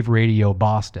on Wave Radio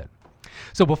Boston.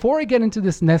 So before I get into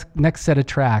this next set of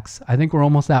tracks, I think we're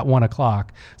almost at 1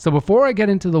 o'clock. So before I get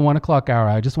into the 1 o'clock hour,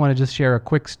 I just want to share a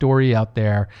quick story out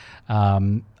there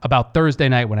about Thursday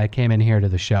night when I came in here to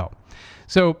the show.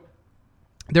 So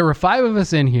there were 5 of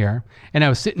us in here, and I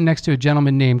was sitting next to a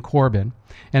gentleman named Corbin,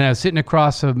 and I was sitting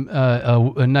across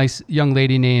a nice young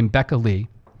lady named Becca Lee.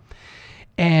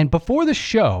 And before the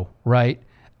show, right,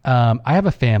 I have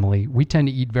a family. We tend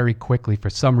to eat very quickly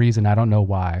for some reason. I don't know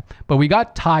why. But we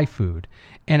got Thai food.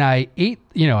 And I ate,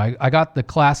 I got the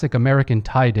classic American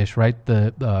Thai dish, right?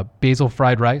 The basil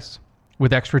fried rice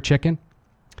with extra chicken.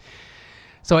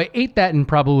 So I ate that in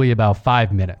probably about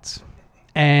 5 minutes.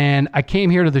 And I came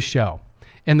here to the show.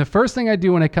 And the first thing I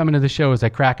do when I come into the show is I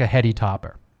crack a heady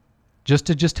topper. Just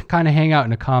to kind of hang out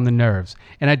and to calm the nerves.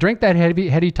 And I drank that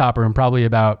heady topper in probably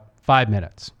about 5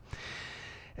 minutes.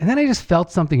 And then I just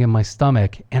felt something in my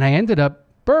stomach, and I ended up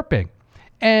burping.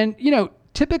 And,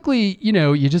 typically,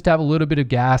 you just have a little bit of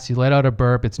gas, you let out a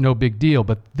burp, it's no big deal.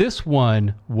 But this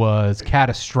one was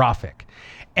catastrophic.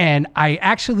 And I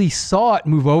actually saw it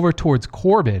move over towards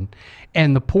Corbin.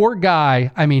 And the poor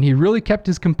guy, he really kept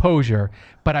his composure.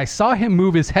 But I saw him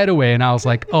move his head away, and I was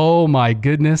like, oh, my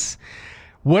goodness,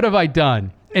 what have I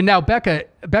done? And now, Becca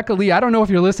Lee, I don't know if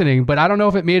you're listening, but I don't know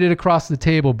if it made it across the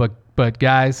table. But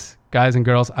guys and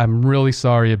girls, I'm really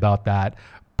sorry about that.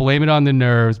 Blame it on the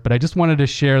nerves, but I just wanted to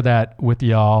share that with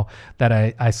y'all, that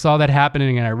I saw that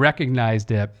happening and I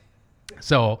recognized it.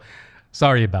 So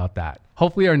sorry about that.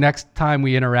 Hopefully our next time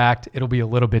we interact, it'll be a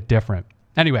little bit different.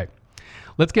 Anyway,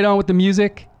 let's get on with the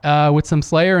music, with some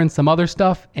Slayer and some other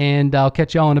stuff, and I'll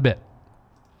catch y'all in a bit.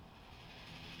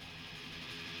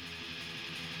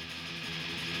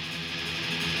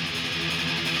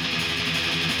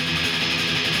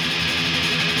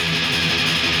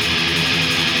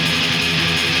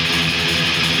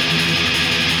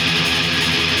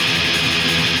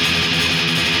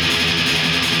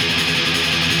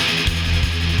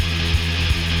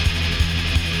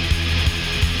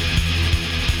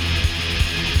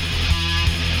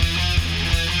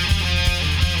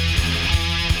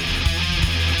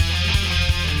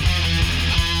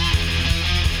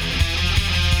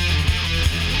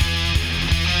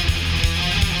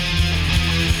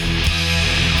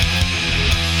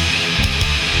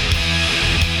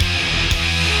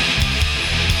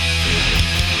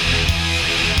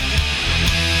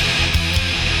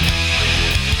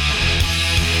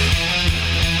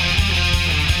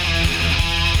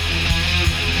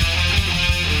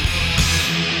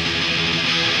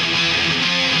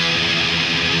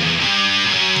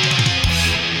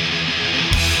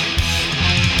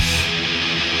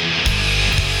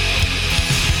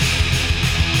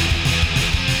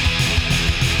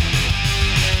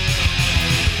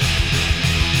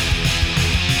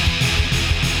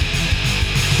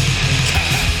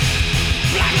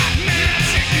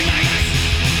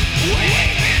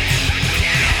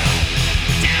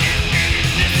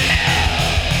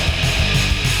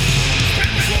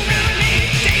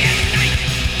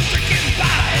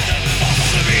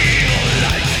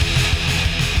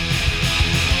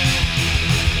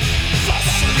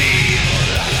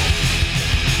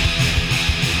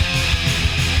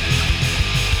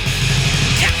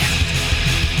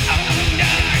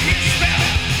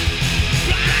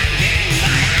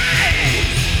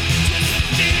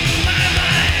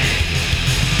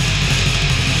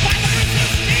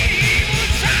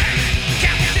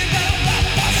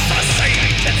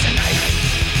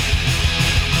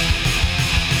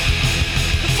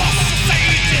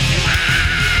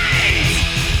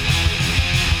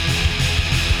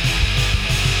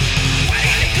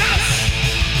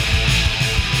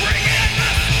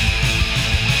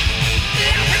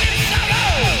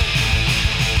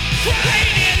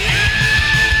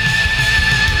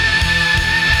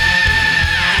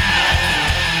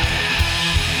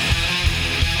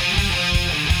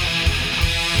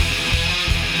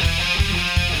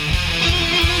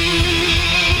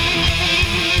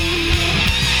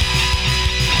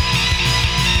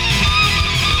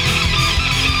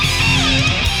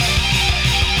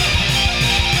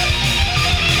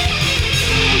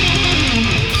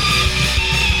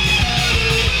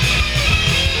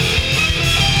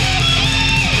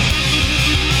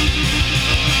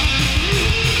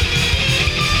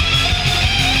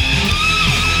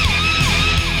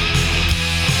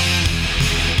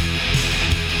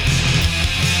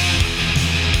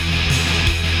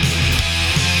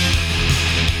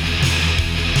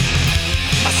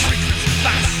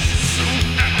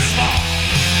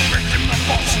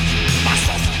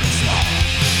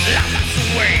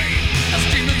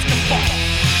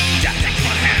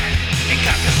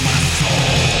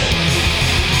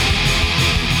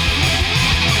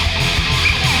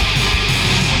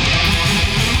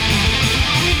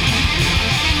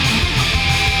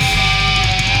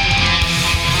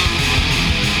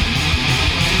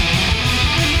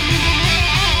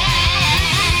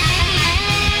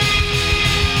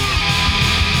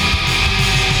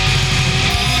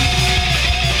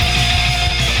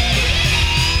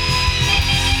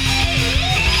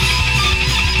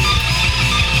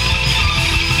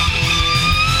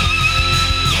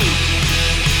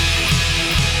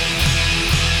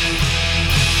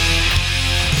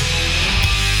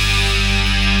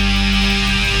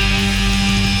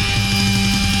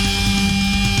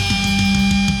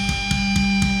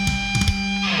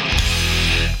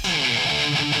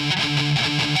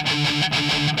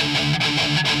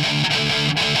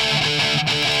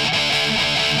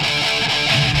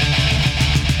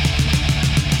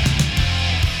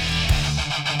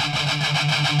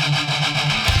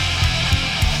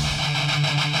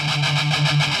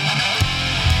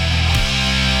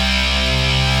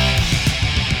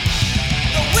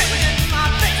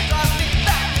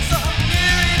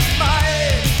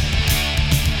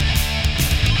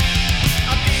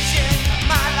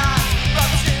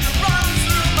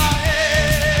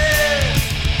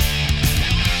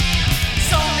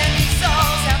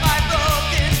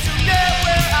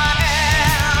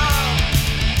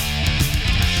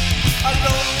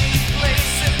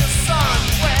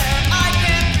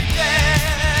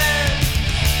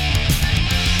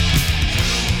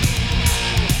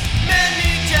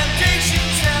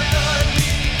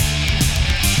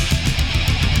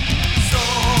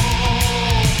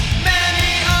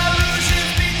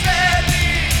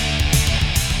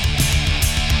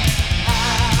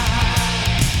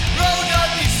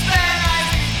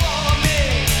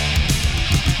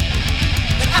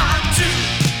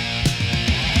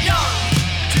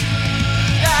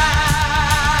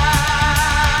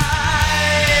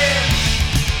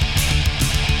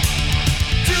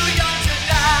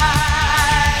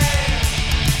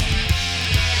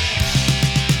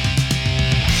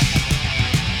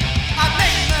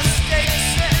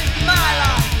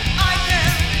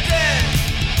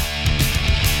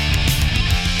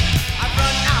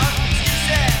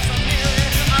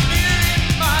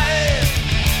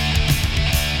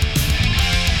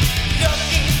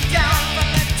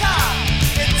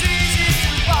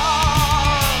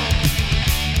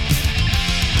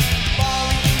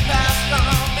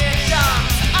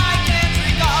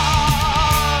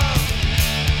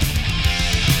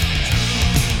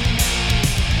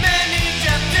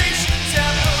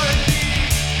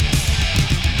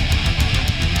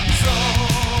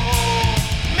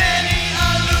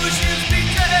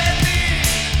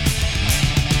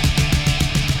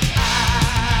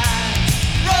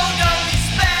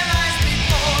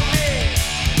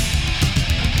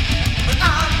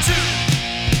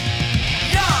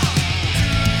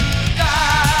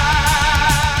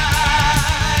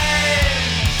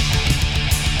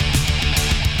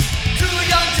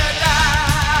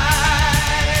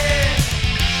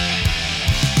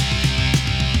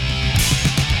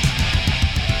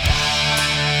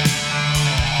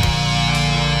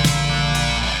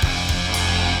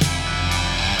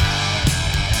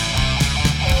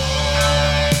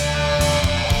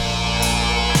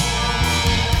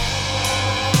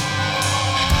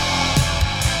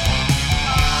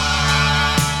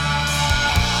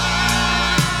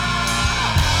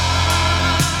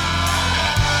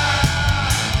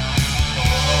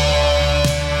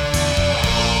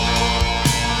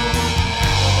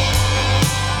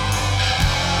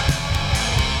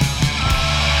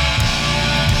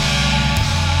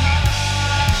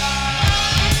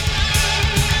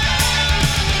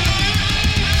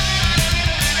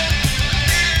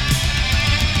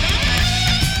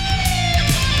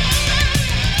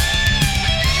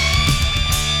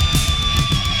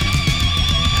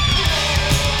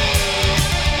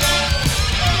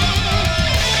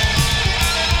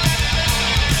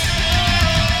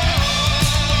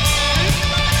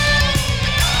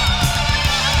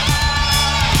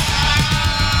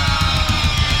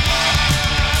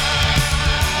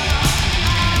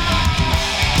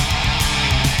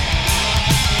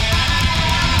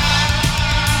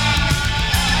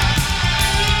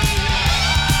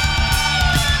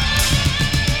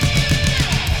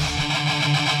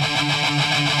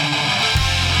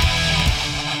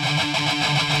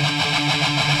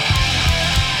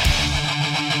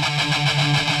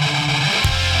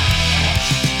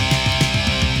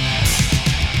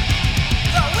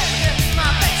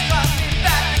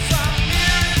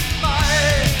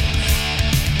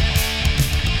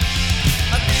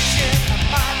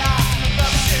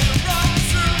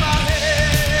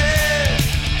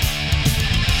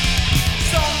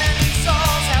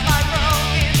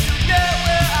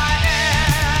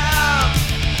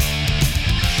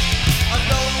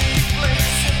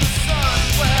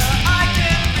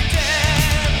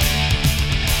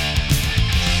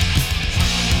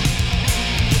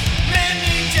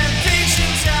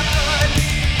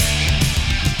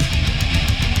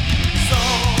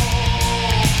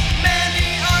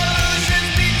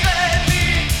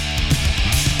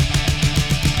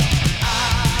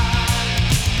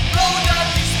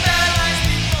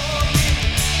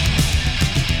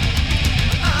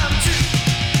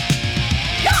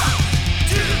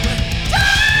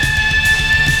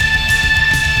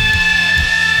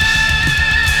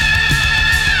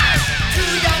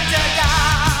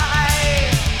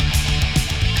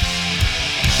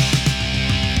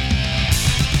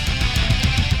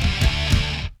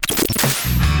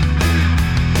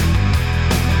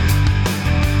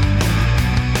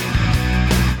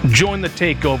 Join the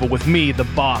takeover with me, the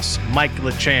boss, Mike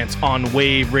LaChance, on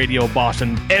Wave Radio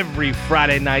Boston every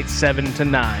Friday night, 7 to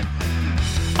 9.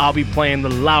 I'll be playing the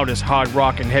loudest hard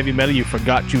rock and heavy metal you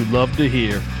forgot you'd love to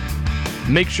hear.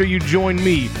 Make sure you join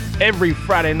me every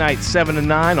Friday night, 7 to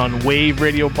 9 on Wave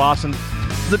Radio Boston,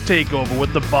 the takeover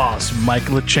with the boss, Mike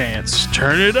LaChance.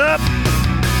 Turn it up!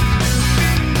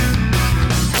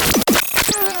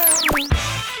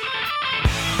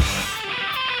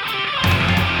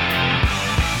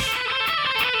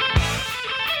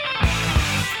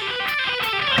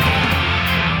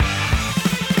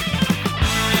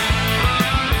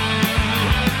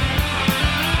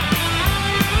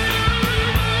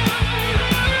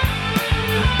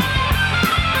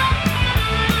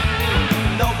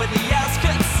 Nobody else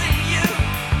could see you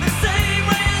the same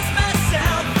way as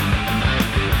myself.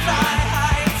 Fly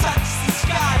high and touch the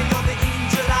sky, you're the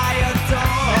angel I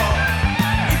adore.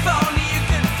 If only you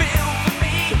could feel for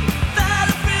me that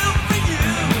I feel for you.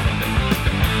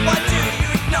 Why do you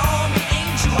ignore me,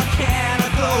 angel? Why can't I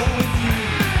go with you?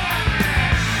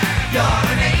 You're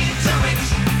an angel witch.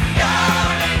 You're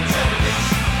an angel witch.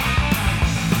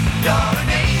 You're an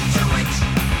angel witch.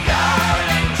 You're an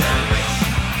angel witch.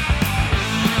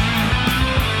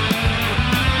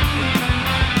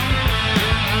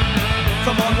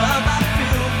 The more love I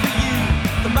feel for you,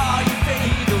 the more you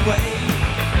fade away.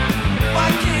 Why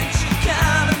can't you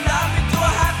come and love me? Do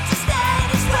I have to stay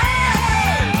this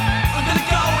way? I'm gonna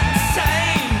go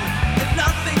insane if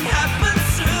nothing happens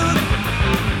soon.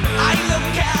 I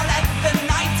look out at the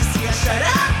night to see her shut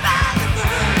up by the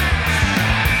moon.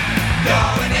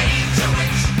 You're an angel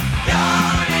witch.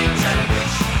 You're an angel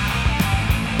witch.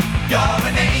 You're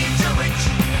an angel witch.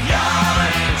 You're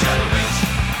an angel witch.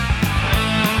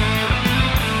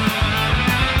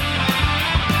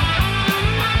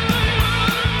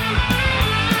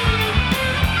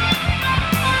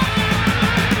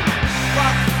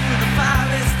 Walk through the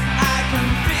forest, I can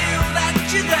feel that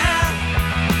you're there.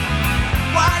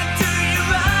 Why do you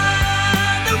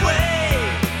run away?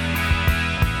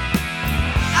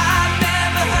 I've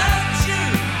never hurt you.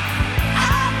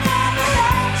 I've never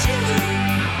hurt you.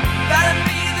 That'd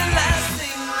be the last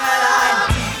thing that I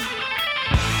do.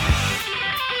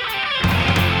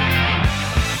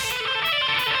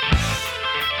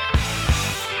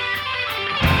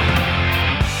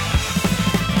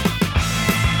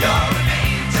 You're an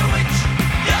angel witch.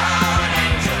 You're an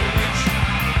angel witch.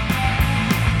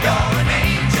 You're an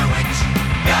angel witch.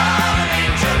 You're an angel witch. You're an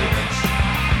angel witch.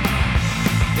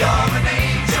 You're an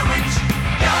angel witch.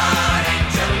 You're an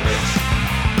angel witch.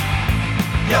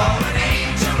 You're an angel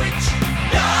witch.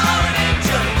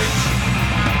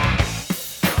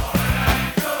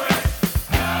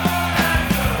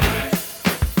 You're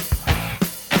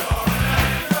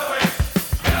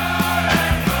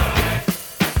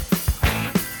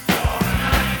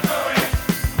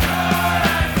an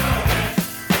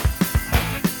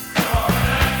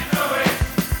angel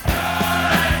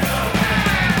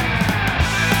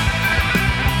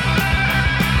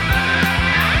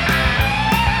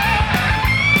witch.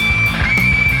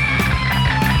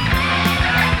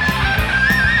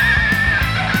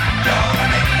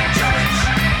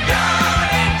 You're an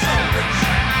angel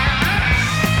witch.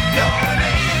 You're an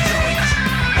angel witch.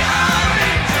 You're an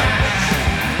angel witch.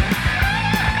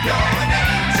 You're an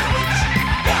angel witch.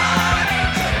 You're an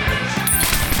angel witch.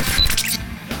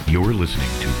 You're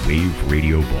listening to Wave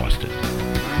Radio Boston.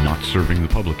 Not serving the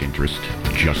public interest,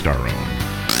 just our own.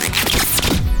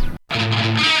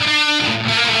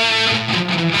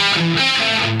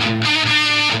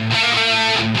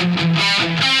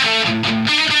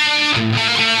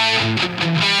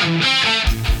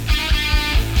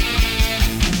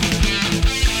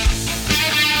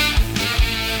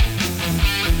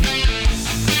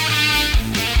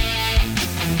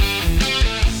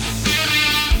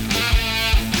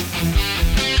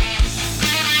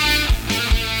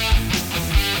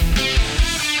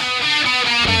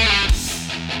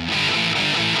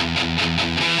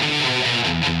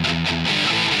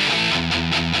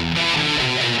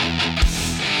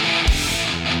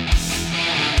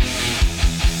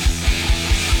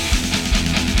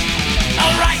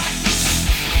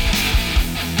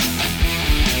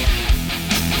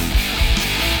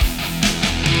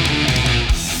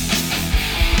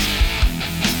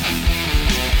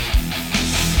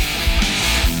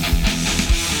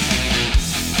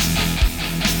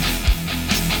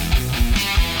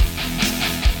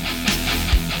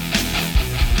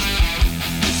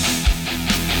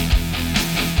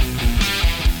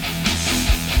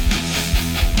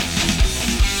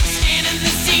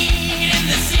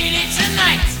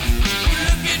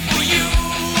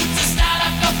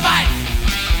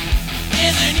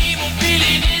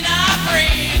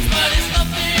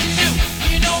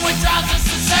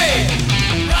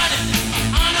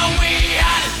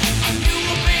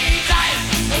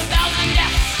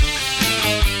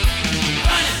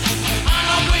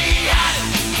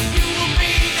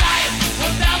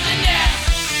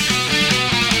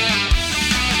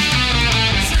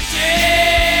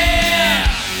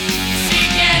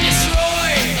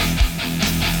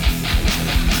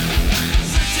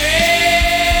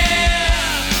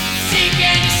 Seek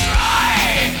and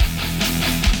destroy.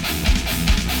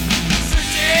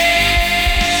 Searching.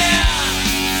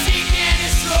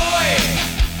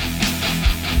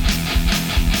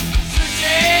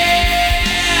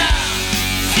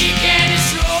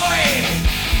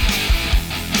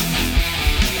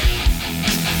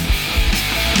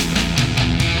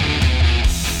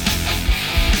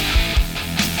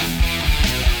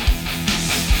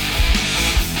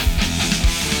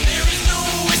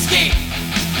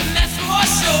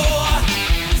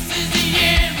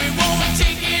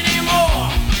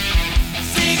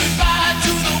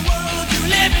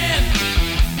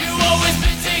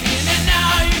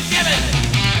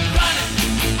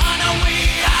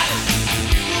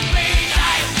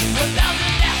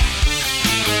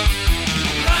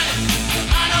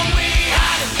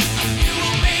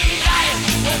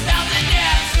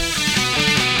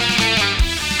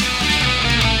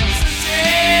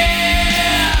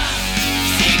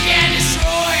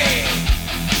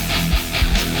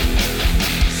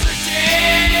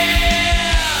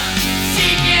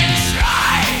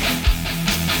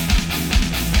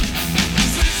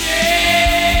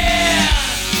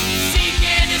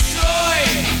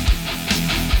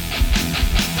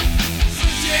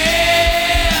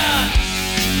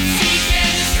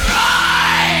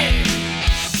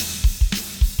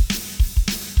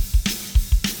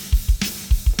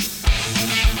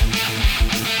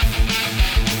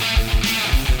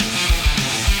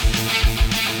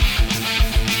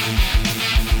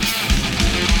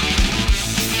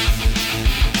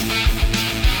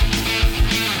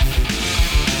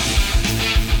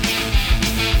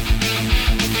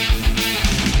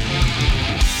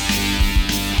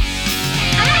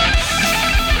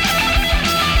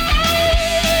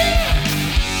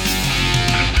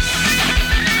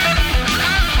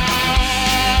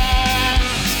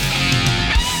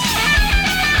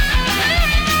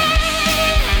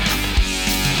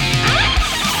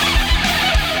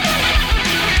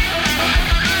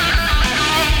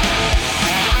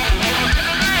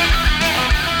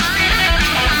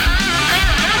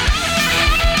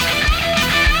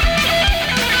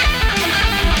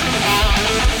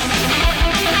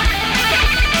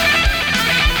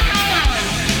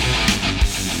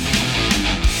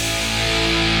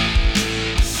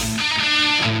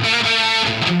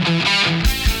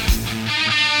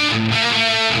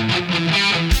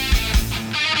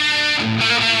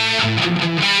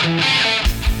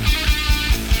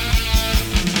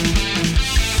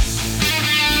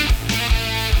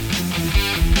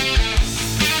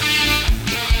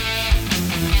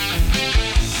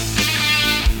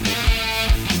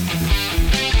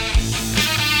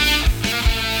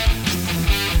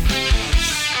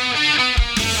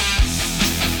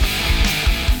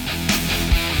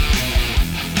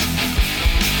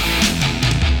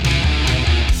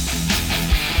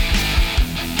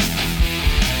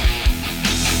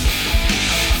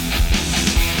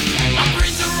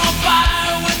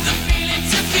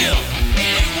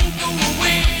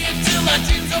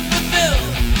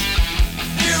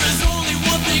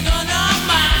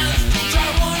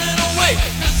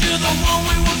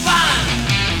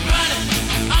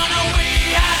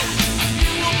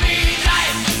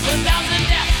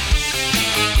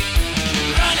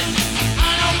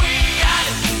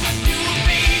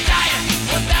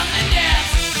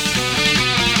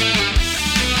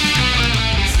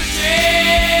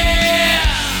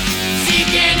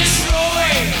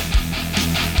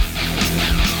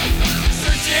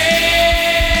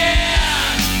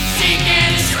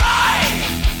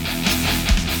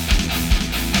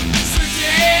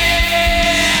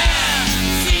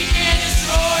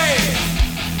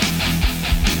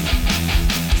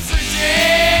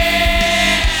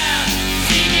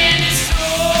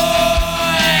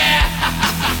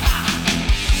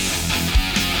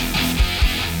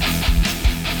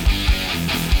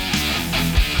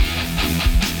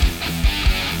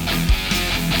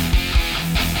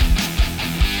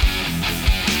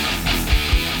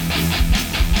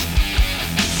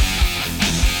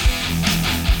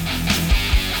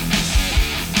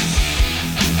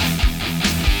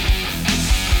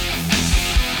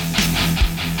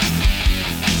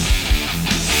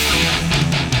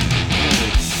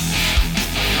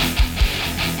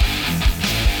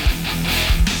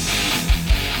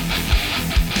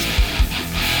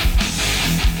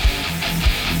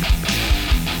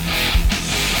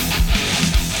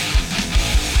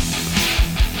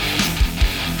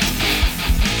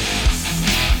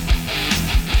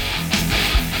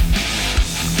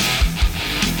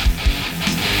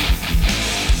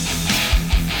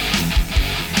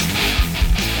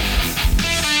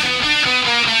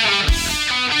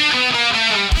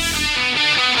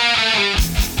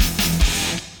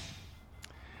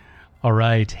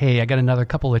 right. Hey, I got another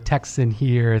couple of texts in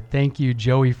here. Thank you,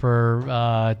 Joey, for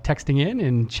texting in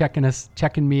and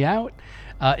checking me out.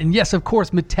 And yes, of course,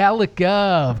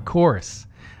 Metallica, of course.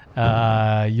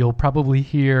 You'll probably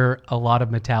hear a lot of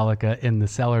Metallica in the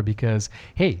cellar because,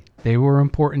 hey, they were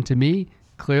important to me.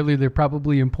 Clearly, they're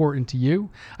probably important to you.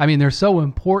 I mean, they're so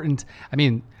important. I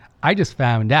mean, I just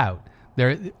found out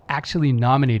they're actually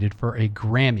nominated for a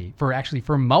Grammy,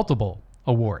 for multiple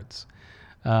awards,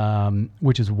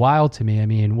 which is wild to me. I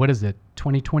mean, what is it,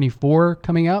 2024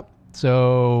 coming up?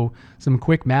 So some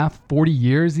quick math, 40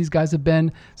 years these guys have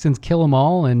been since Kill 'Em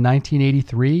All in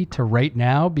 1983 to right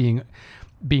now being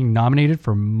nominated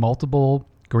for multiple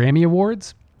Grammy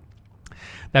Awards.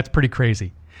 That's pretty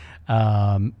crazy.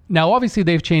 Now, obviously,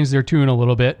 they've changed their tune a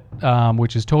little bit,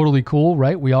 which is totally cool,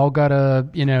 right? We all gotta,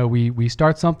 we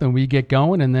start something, we get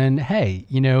going, and then, hey,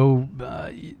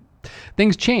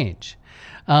 things change.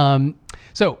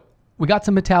 So we got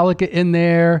some Metallica in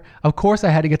there. Of course, I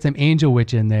had to get some Angel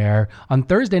Witch in there. On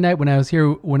Thursday night when I was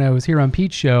here on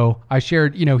Pete's show, I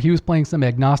shared, he was playing some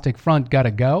Agnostic Front,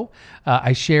 Gotta Go.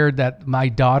 I shared that my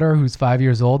daughter, who's 5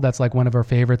 years old, that's like one of her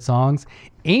favorite songs,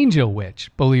 Angel Witch,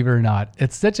 believe it or not.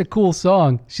 It's such a cool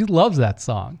song. She loves that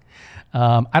song.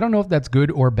 I don't know if that's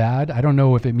good or bad. I don't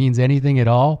know if it means anything at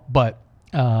all, but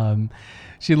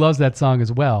she loves that song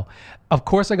as well. Of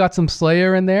course, I got some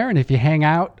Slayer in there, and if you hang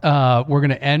out, we're going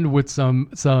to end with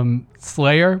some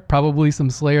Slayer, probably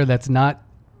some Slayer that's not,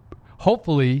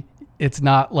 hopefully, it's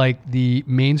not like the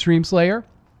mainstream Slayer.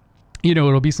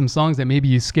 It'll be some songs that maybe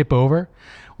you skip over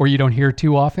or you don't hear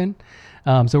too often.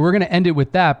 So we're going to end it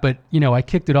with that, but, I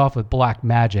kicked it off with Black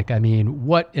Magic. I mean,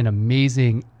 what an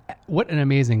amazing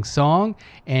song,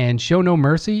 and Show No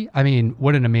Mercy. I mean,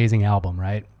 what an amazing album,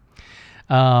 right?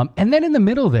 And then in the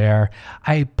middle there,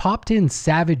 I popped in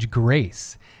Savage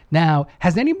Grace. Now,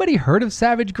 has anybody heard of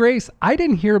Savage Grace? I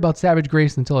didn't hear about Savage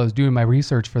Grace until I was doing my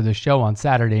research for this show on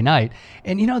Saturday night.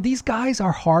 And, these guys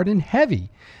are hard and heavy.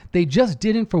 They just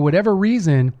didn't, for whatever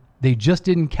reason, they just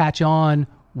didn't catch on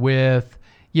with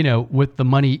the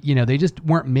money. They just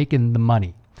weren't making the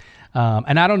money.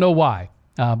 And I don't know why.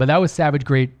 But that was Savage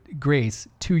Grace,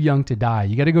 Too Young to Die.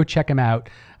 You got to go check him out.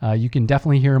 You can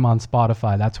definitely hear him on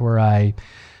Spotify. That's where I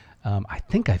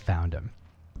think I found him.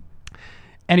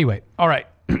 Anyway, all right.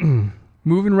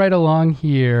 Moving right along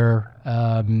here.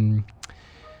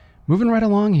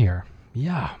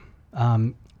 Yeah.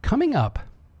 Coming up,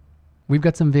 we've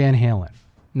got some Van Halen.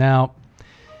 Now,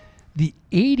 the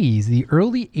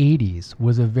early 80s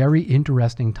was a very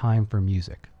interesting time for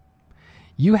music.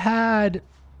 You had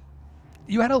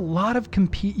a lot of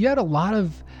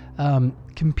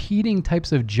competing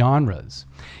types of genres.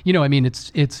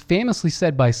 It's famously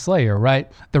said by Slayer,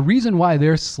 right? The reason why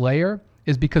they're Slayer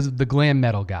is because of the glam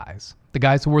metal guys, the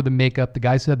guys who wore the makeup, the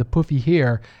guys who had the poofy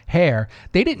hair.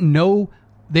 They didn't know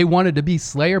they wanted to be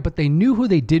Slayer, but they knew who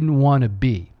they didn't want to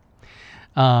be.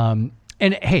 And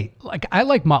hey, I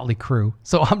like Motley Crue,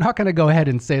 so I'm not going to go ahead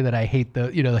and say that I hate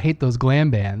those glam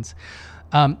bands.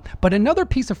 But another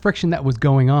piece of friction that was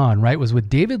going on, right, was with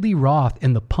David Lee Roth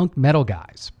and the punk metal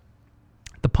guys.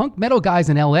 The punk metal guys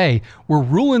in LA were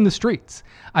ruling the streets.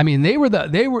 I mean, they were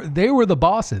the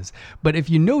bosses. But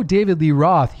if you know David Lee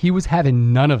Roth, he was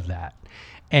having none of that.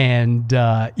 And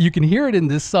you can hear it in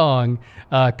this song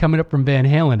coming up from Van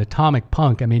Halen, Atomic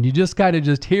Punk. I mean, you just kind of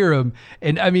just hear him.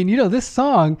 And I mean, this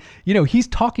song, he's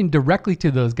talking directly to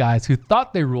those guys who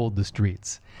thought they ruled the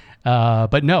streets.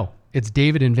 But no, it's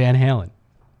David and Van Halen.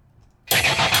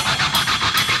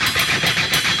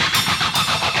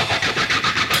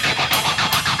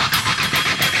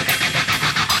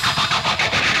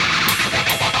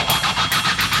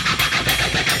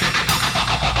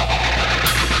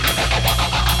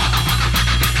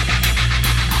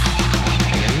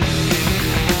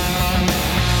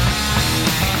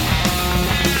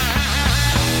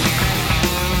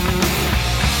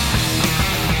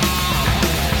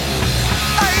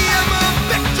 I am a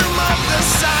victim of the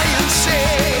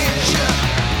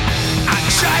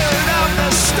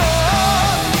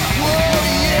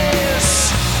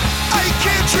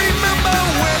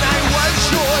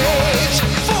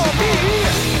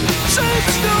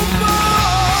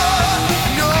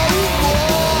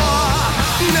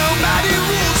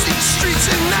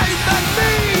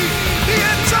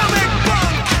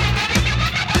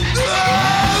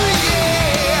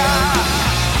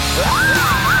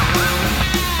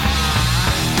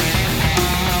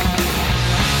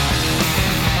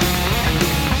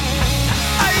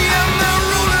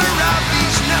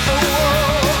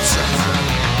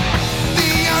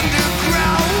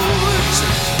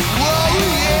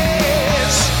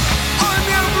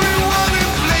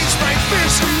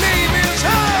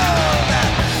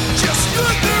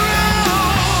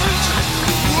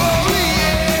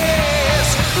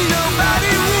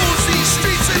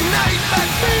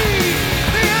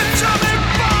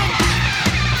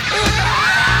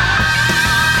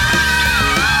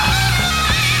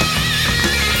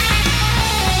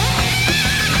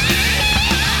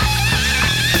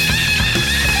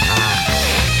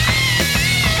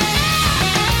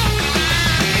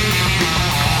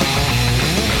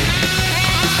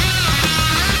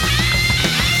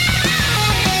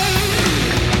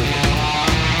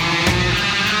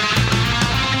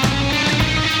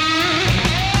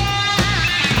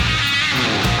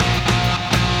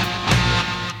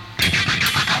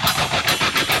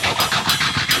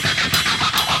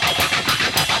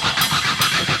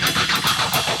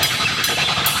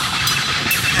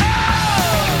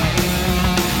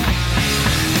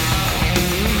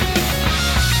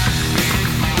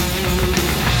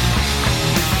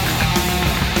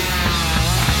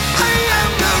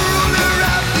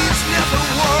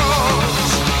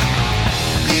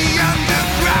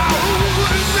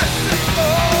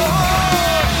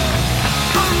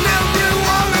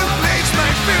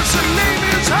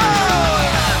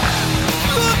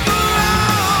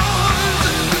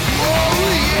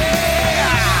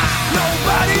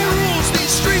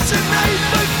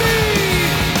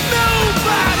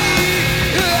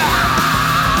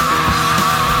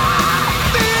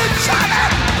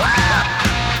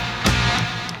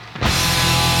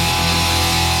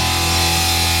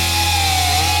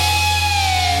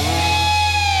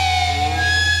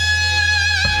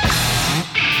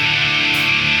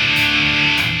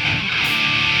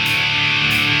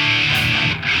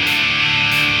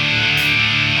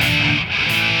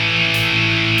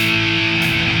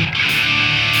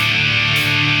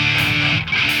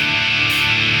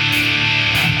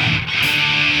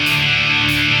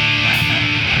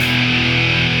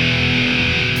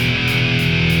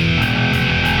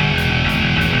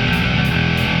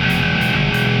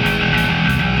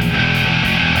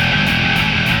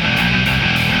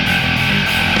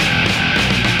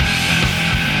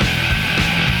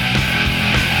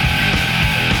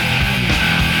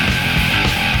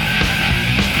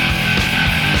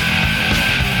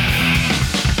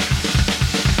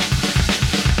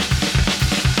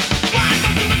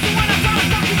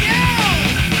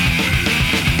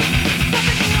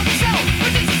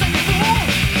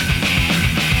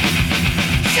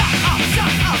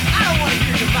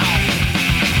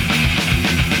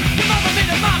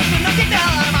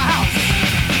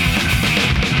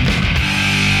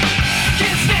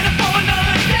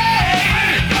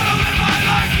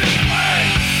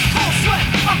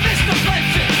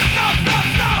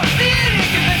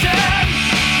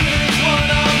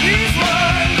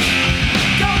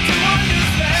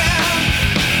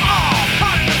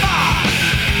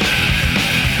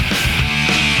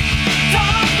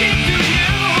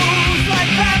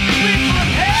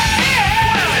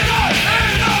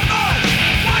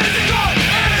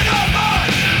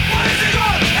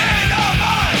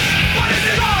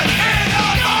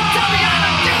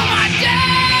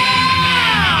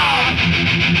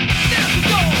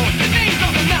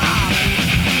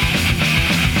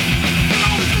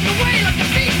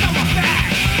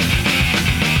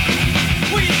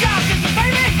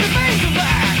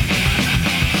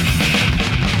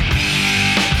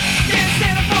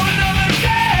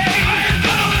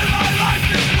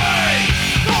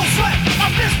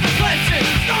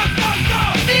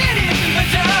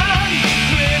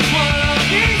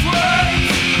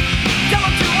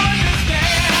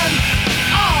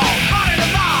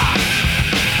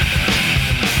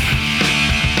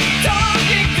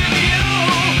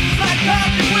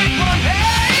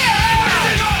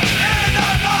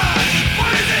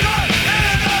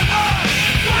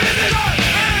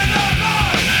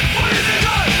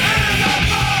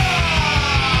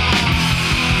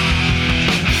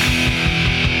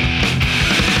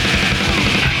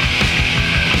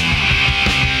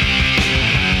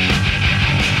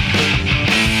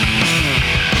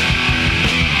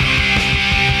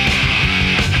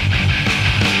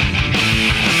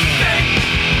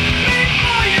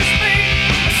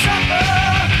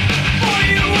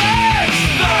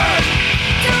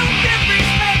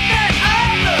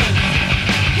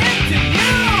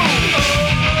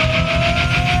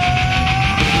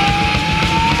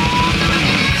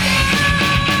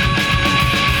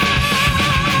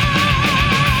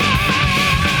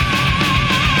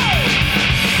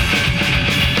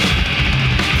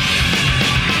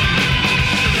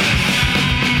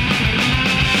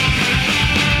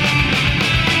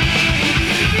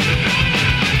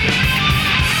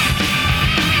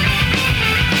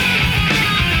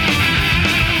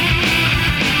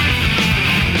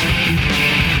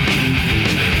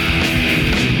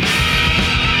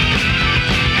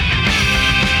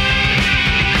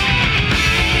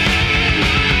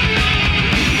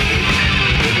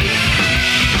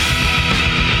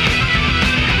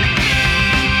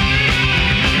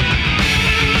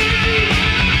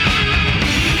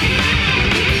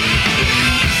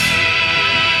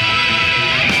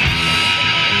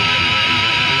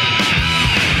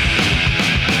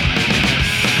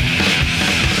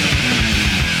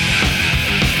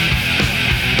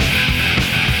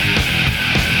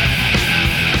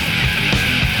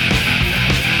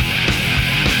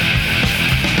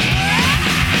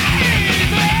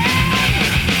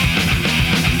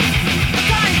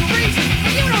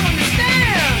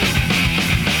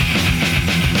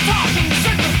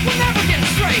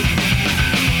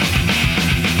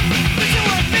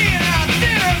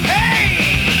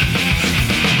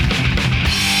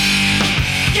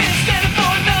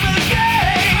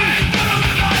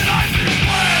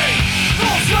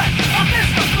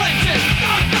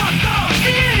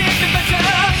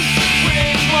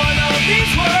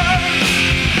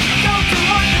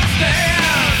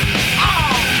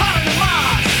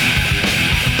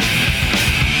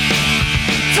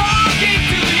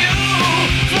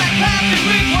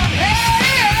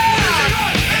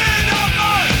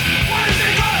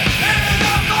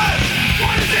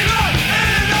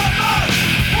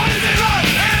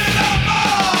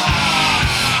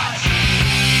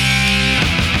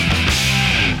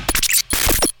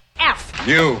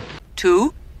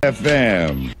Two.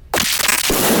 FM.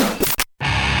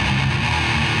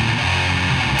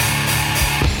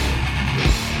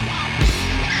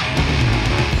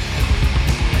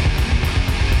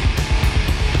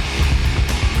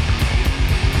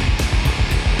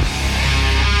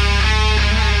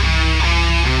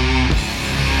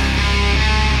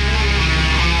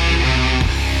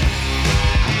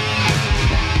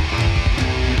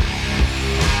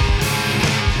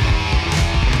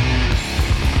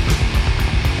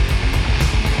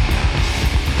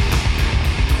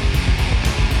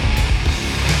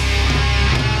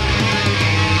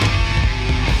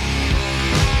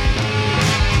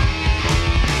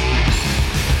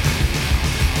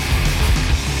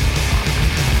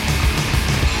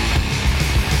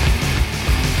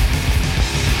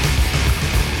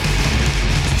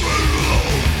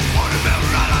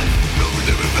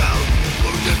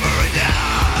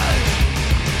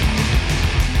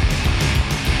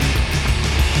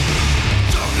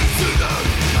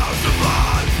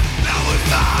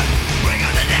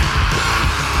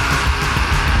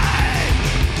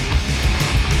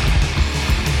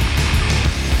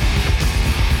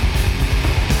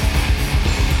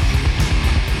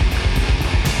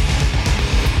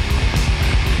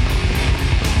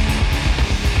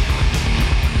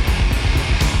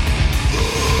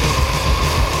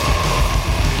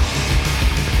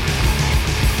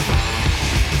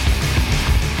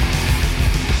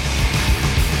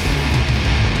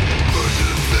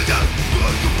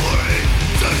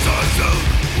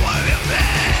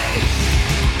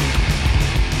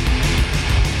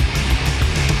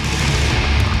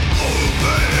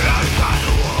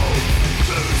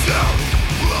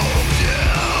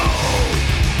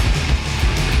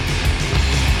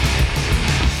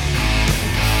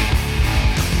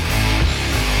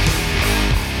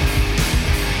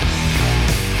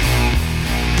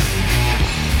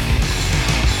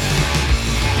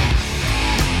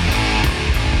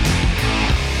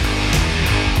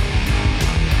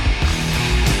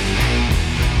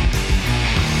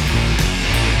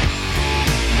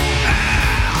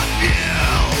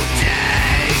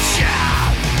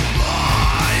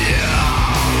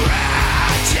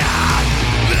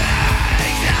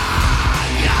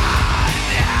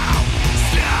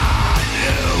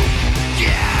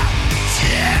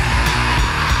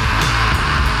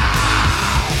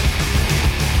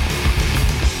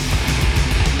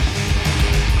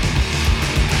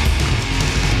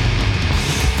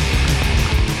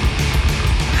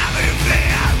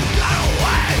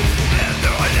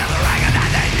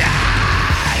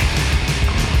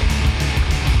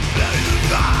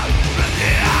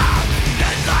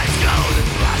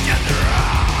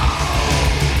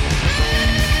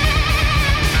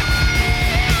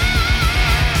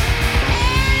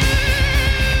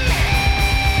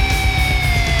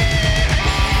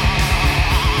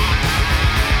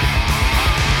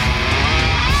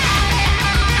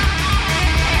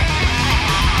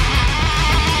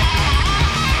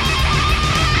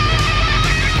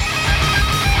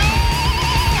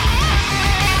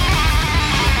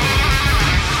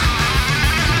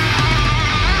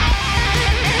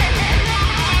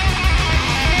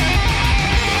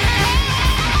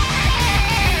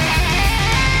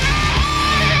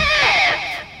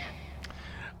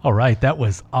 All right, that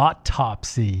was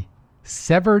Autopsy.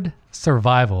 Severed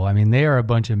Survival. I mean, they are a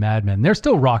bunch of madmen. They're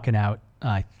still rocking out,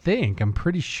 I think. I'm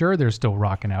pretty sure they're still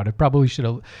rocking out. I probably should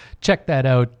have checked that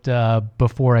out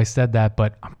before I said that,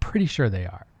 but I'm pretty sure they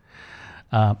are.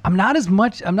 I'm not as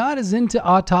into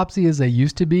Autopsy as I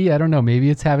used to be. I don't know.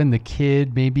 Maybe it's having the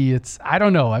kid. Maybe it's, I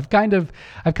don't know. I've kind of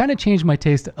changed my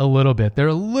taste a little bit. They're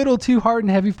a little too hard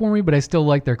and heavy for me, but I still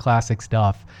like their classic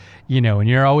stuff. You know, and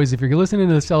you're always, if you're listening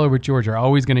to the Cellar with George, you're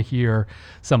always going to hear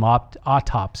some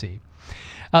Autopsy.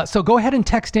 So go ahead and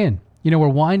text in. You know, we're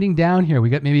winding down here. We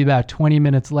got maybe about 20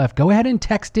 minutes left. Go ahead and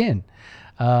text in.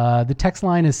 The text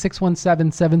line is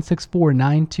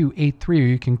 617-764-9283, or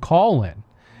you can call in.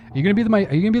 Are you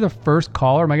gonna be the first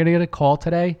caller? Am I gonna get a call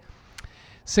today?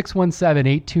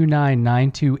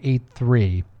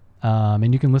 617-829-9283.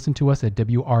 And you can listen to us at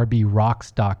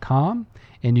wrbrocks.com,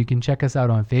 and you can check us out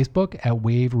on Facebook at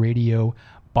Wave Radio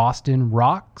Boston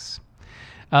Rocks.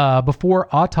 Before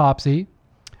Autopsy,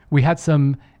 we had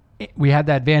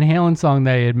that Van Halen song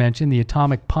that I had mentioned, the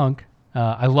Atomic Punk.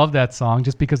 I love that song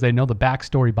just because I know the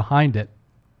backstory behind it.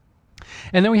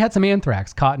 And then we had some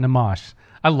Anthrax, Caught in a Mosh.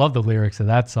 I love the lyrics of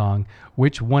that song.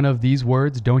 Which one of these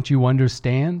words don't you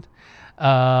understand?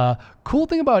 Cool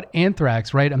thing about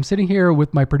Anthrax, right? I'm sitting here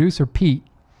with my producer, Pete.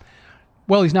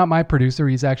 Well, he's not my producer.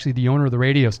 He's actually the owner of the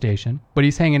radio station, but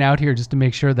he's hanging out here just to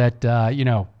make sure that,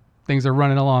 things are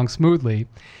running along smoothly.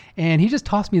 And he just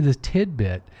tossed me this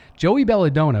tidbit. Joey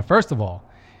Belladonna, first of all,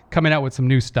 coming out with some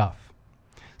new stuff.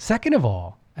 Second of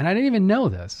all, and I didn't even know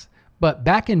this, but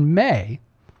back in May,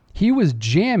 he was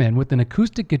jamming with an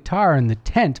acoustic guitar in the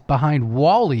tent behind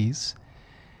Wally's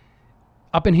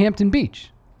up in Hampton Beach.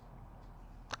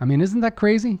 I mean, isn't that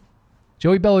crazy?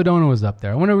 Joey Belladonna was up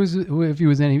there. I wonder if he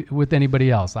was with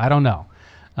anybody else. I don't know.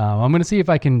 I'm going to see if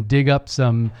I can dig up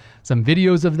some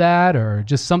videos of that or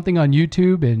just something on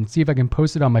YouTube and see if I can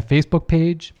post it on my Facebook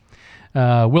page.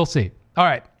 We'll see. All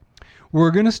right. We're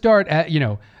going to start at,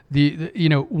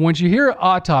 once you hear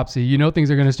Autopsy, things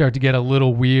are going to start to get a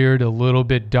little weird, a little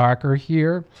bit darker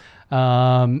here.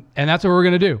 And that's what we're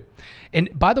going to do. And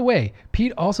by the way,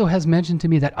 Pete also has mentioned to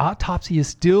me that Autopsy is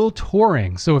still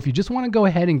touring. So if you just want to go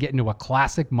ahead and get into a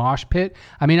classic mosh pit,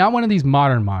 I mean, not one of these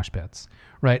modern mosh pits,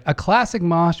 right? A classic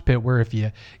mosh pit where if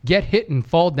you get hit and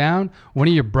fall down, one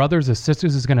of your brothers or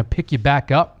sisters is going to pick you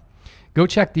back up. Go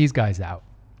check these guys out.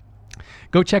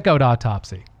 Go check out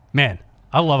Autopsy. Man,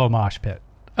 I love a mosh pit.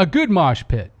 A good mosh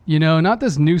pit, not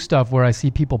this new stuff where I see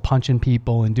people punching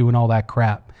people and doing all that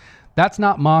crap. That's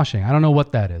not moshing. I don't know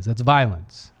what that is. That's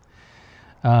violence.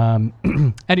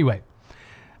 Anyway,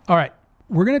 all right,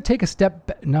 we're going to take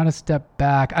not a step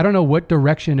back. I don't know what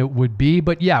direction it would be,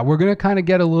 but yeah, we're going to kind of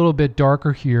get a little bit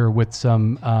darker here with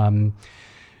some,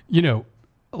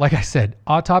 like I said,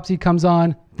 Autopsy comes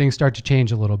on, things start to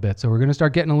change a little bit. So we're going to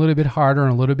start getting a little bit harder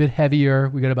and a little bit heavier.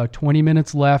 We got about 20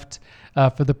 minutes left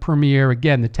for the premiere.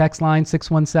 Again, the text line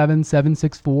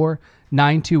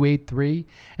 617-764-9283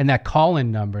 and that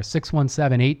call-in number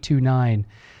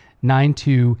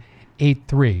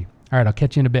 617-829-9283. All right, I'll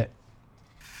catch you in a bit.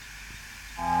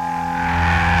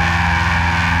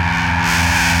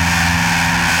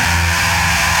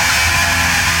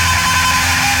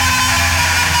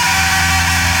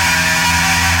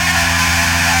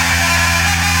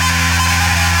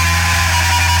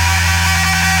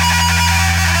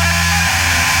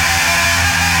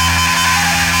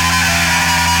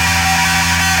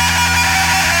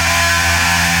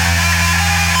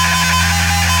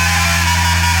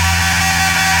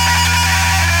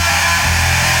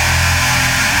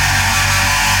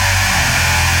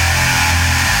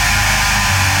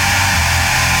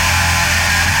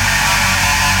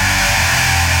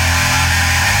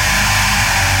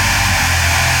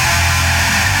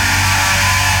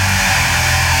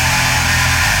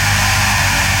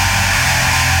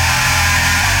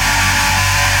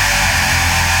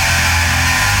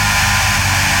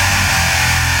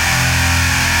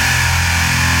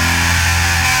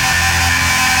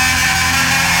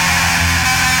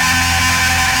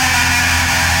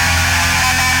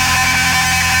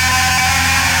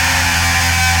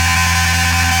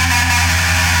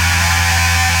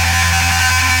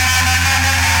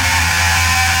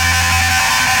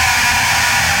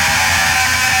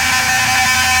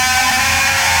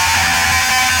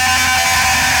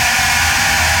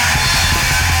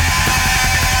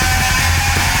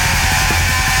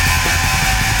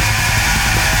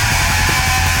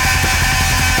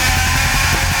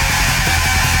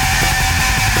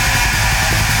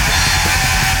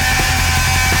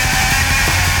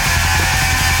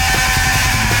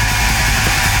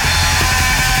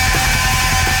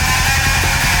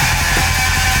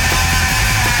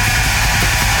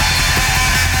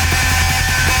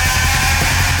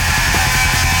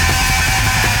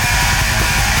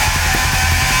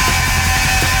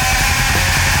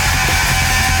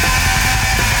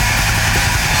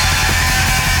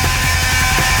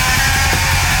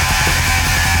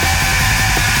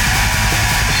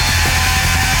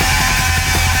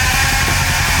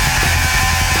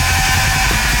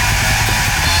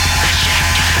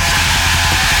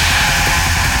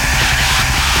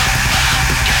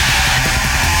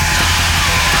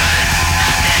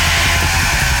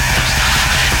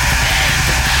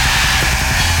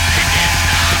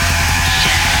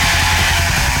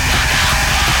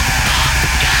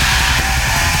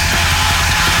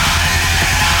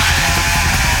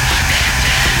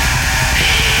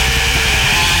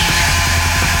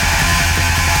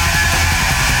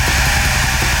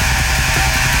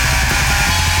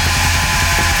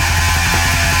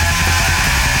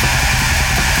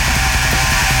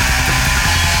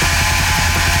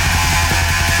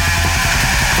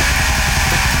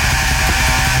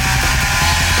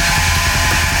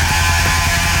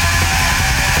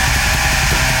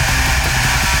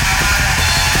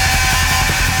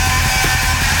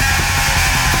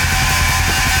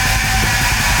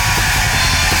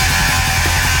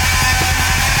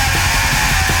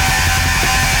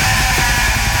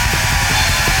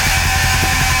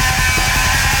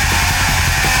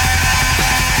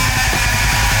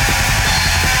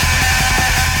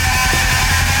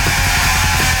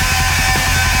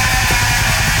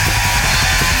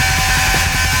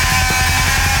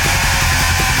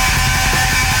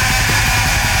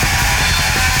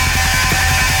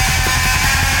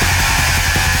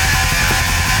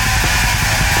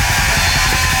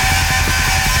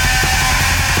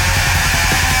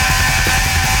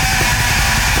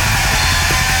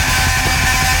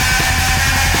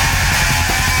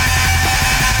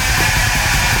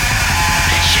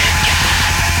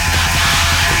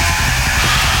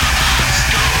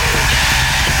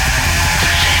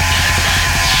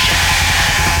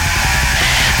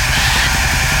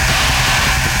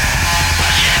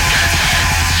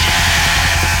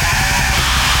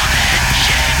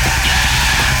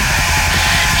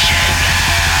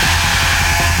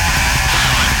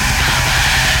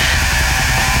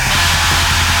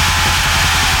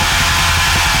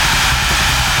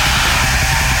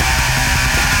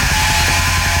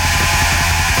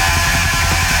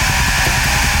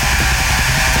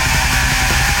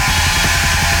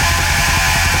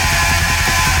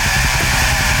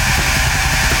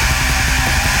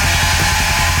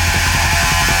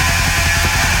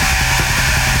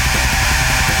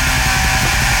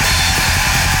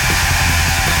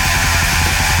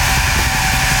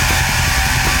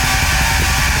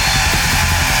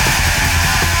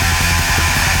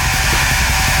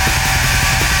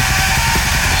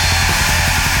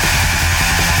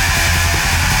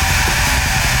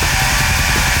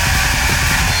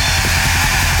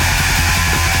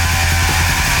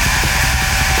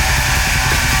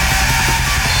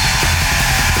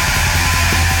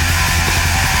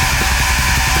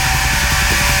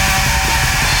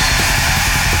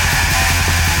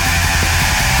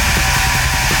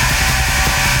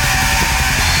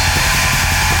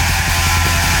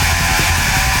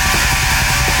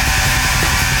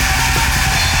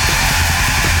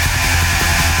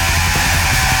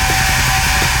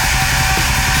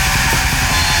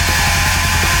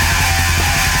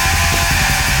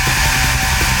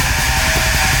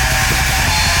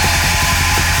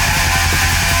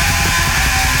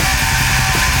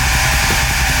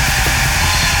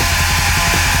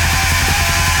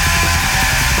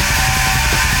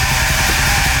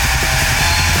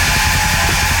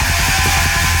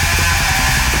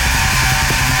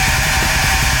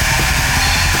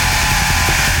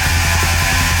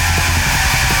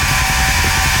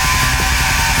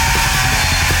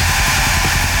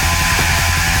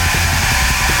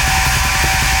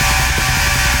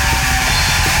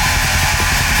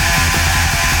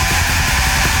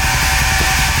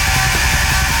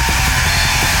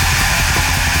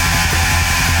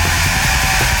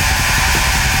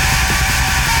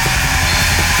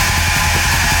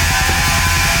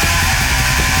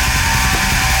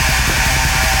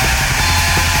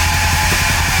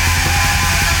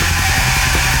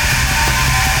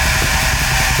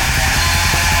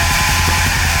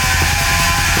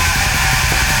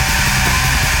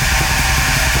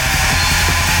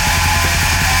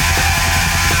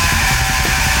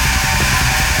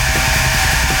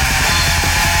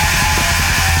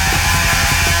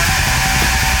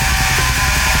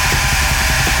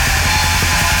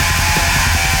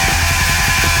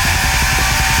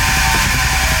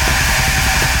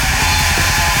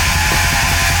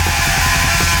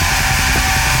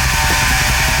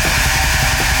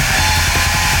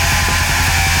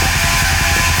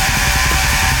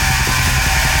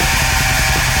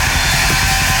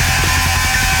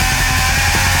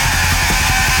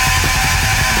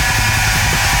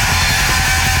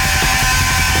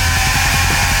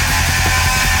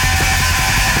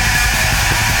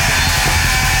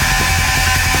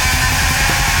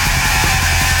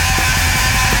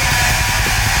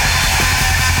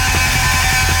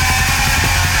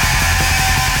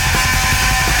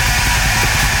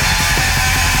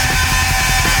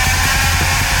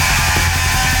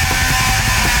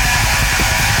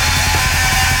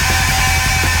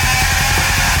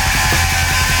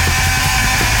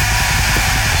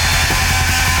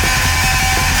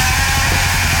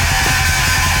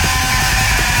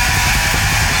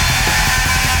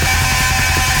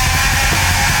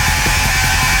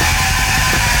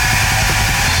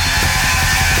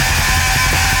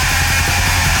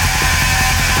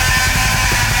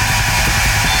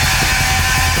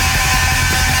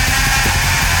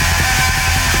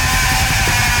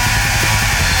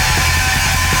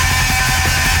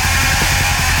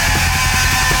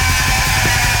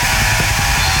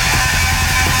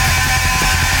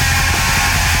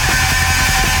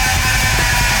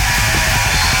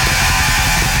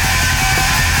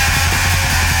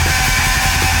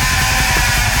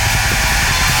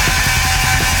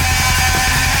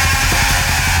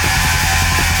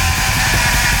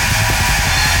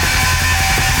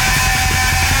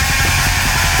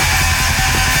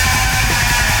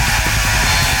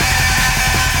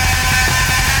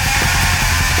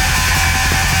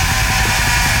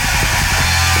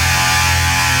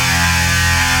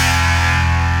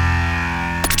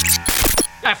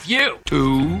 you.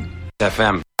 2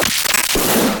 FM.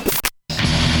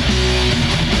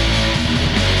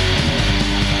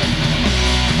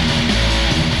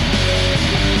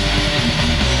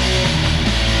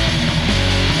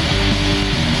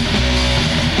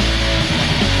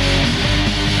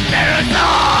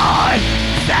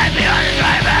 Stand beyond the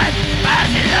drive-in,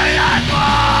 passing the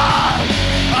nightfall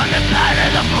on the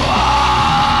planet of void.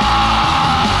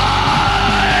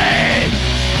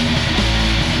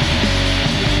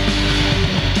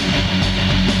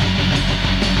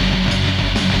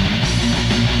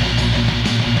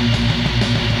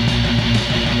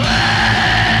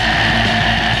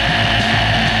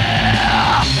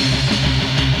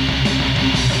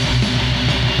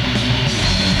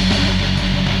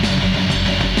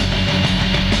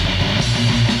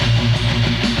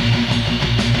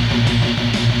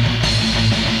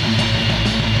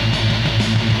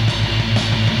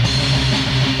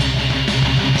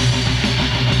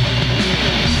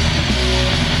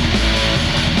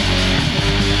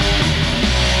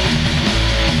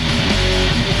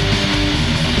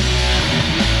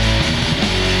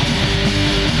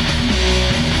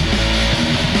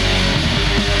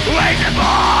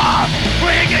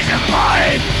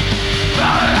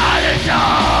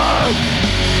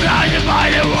 Blinded by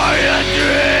the warrior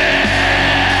dream.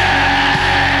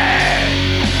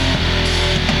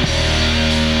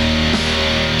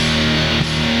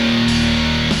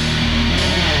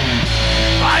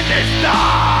 Find the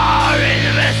star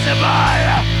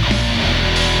invisible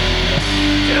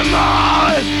to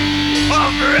Mars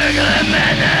of regular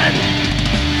men and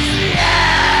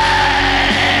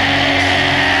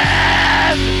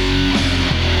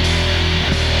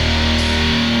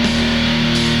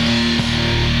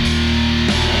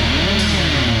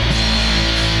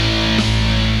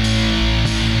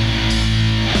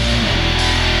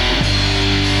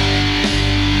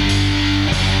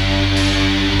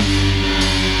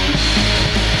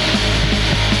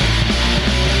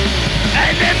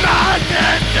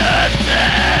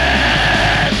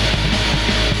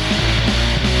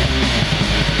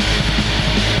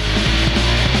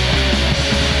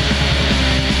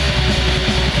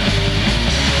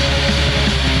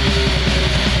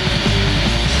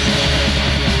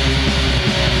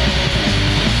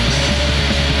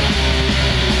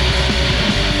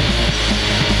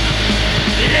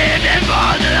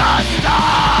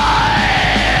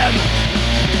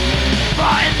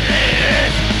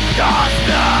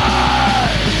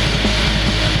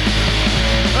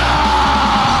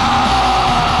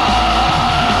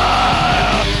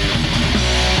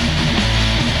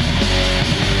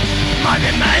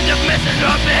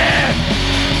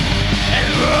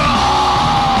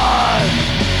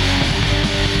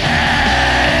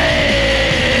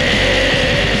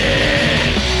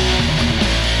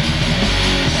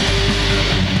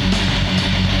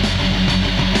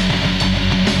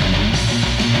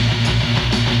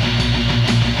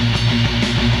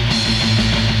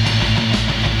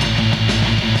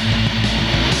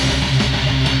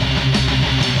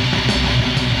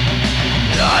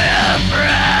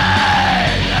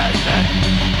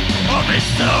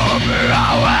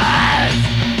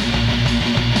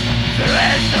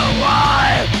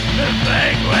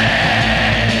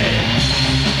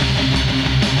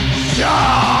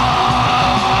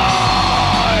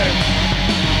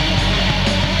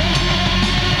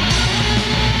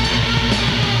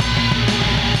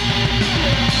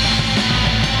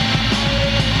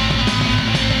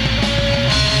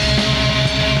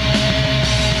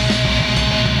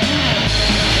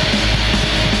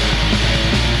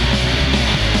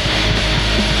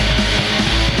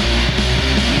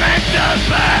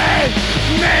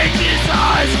make his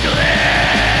eyes clear.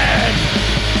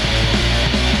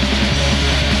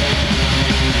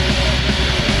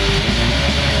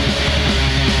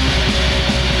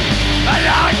 An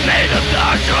heart made of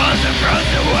dark trolls and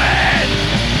frozen wind.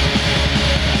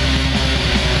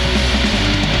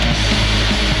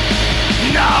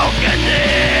 Now can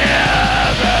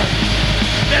live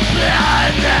the planet.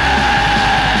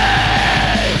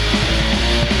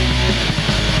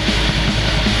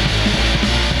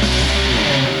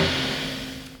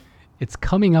 It's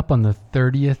coming up on the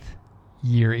 30th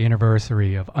year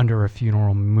anniversary of Under a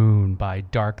Funeral Moon by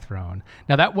Darkthrone.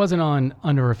 Now, that wasn't on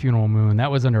Under a Funeral Moon.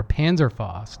 That was under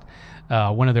Panzerfaust,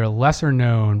 one of their lesser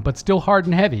known, but still hard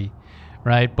and heavy,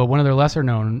 right? But one of their lesser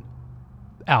known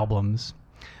albums.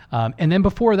 And then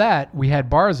before that, we had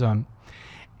Barzum.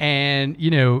 And,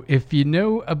 you know, if you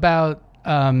know about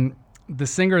the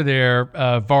singer there,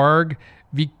 Varg,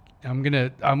 I'm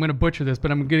gonna butcher this, but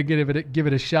I'm gonna give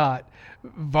it a shot.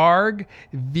 Varg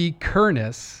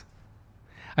Vikernes.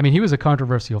 I mean, he was a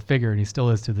controversial figure, and he still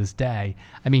is to this day.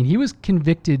 I mean, he was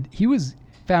convicted. He was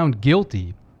found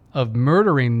guilty of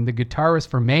murdering the guitarist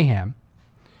for Mayhem.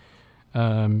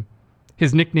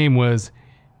 His nickname was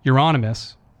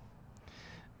Euronymous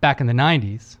back in the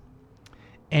 90s.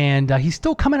 And he's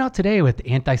still coming out today with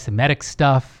anti-Semitic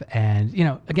stuff. And, you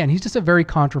know, again, he's just a very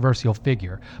controversial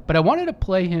figure. But I wanted to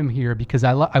play him here because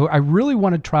I really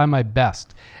want to try my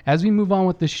best. As we move on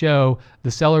with the show,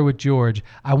 The Cellar with George,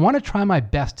 I want to try my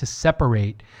best to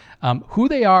separate who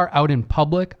they are out in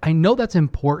public. I know that's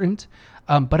important,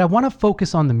 but I want to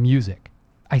focus on the music,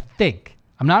 I think.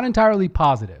 I'm not entirely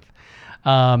positive.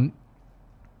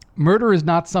 Murder is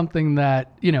not something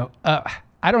that, you know,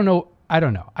 I don't know.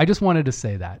 I just wanted to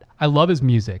say that. I love his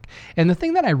music. And the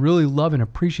thing that I really love and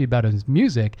appreciate about his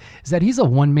music is that he's a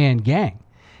one-man gang.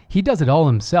 He does it all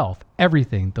himself.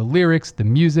 Everything. The lyrics, the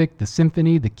music, the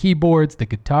symphony, the keyboards, the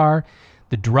guitar,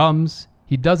 the drums.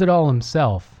 He does it all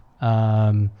himself.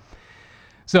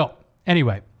 So,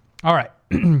 anyway. All right.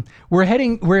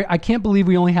 I can't believe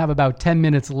we only have about 10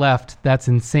 minutes left. That's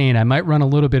insane. I might run a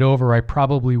little bit over. I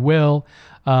probably will.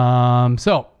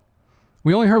 So,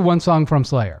 we only heard one song from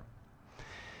Slayer.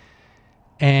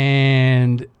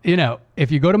 And, you know,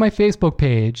 if you go to my Facebook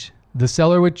page, The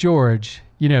Cellar with George,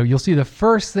 you know, you'll see the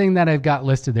first thing that I've got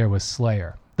listed there was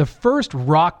Slayer. The first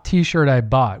rock t-shirt I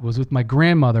bought was with my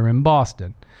grandmother in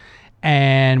Boston.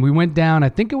 And we went down, I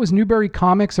think it was Newbury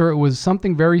Comics or it was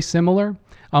something very similar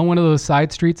on one of those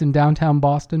side streets in downtown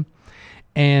Boston.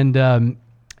 And,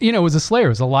 you know, it was a Slayer. It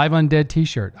was a Live Undead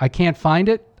t-shirt. I can't find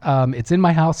it. It's in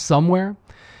my house somewhere.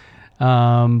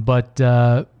 But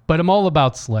I'm all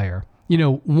about Slayer. You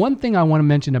know, one thing I want to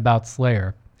mention about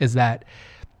Slayer is that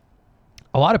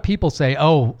a lot of people say,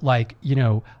 oh, like, you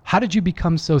know, how did you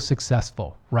become so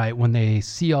successful, right? When they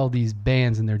see all these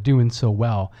bands and they're doing so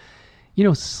well. You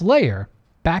know, Slayer,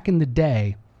 back in the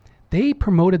day, they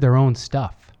promoted their own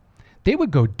stuff. They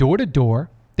would go door to door.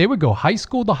 They would go high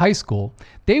school to high school.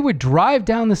 They would drive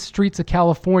down the streets of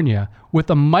California with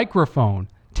a microphone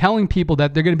telling people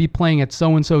that they're going to be playing at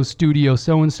so-and-so studio,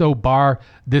 so-and-so bar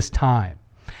this time.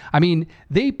 I mean,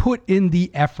 they put in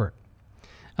the effort.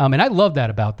 And I love that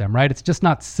about them, right? It's just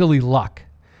not silly luck.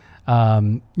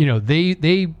 You know, they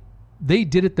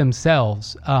did it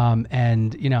themselves.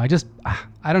 And, you know,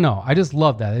 I don't know. I just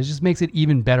love that. It just makes it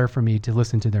even better for me to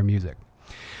listen to their music.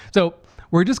 So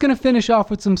we're just going to finish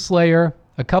off with some Slayer,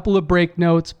 a couple of break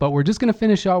notes, but we're just going to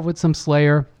finish off with some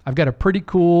Slayer. I've got a pretty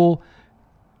cool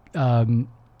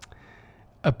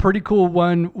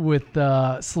one with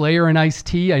Slayer and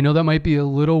Ice-T. I know that might be a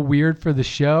little weird for the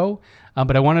show,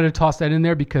 but I wanted to toss that in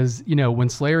there because, you know, when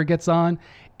Slayer gets on,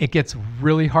 it gets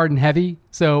really hard and heavy.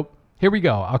 So here we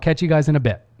go. I'll catch you guys in a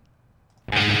bit.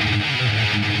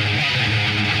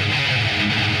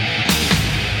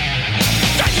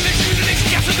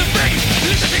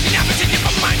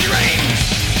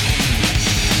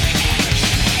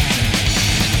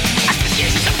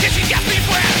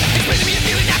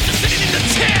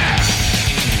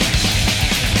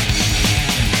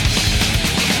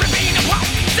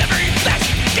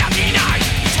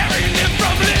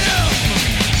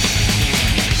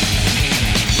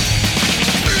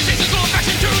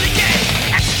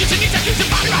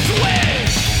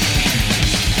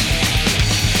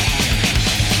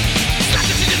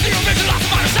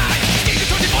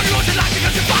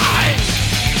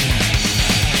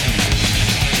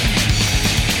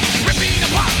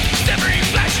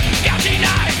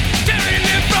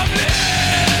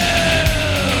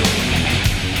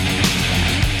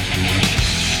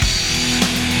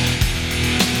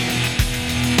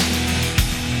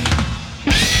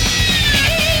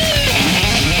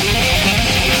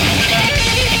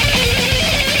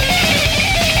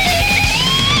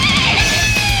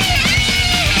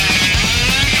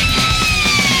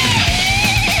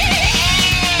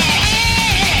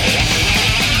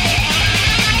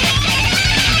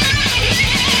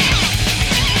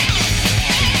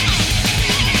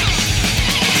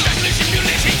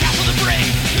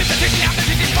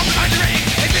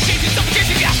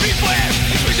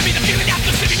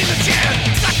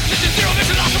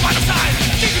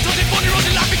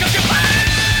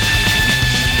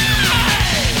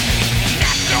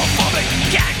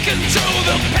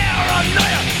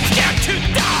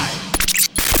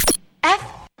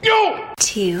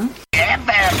 Two.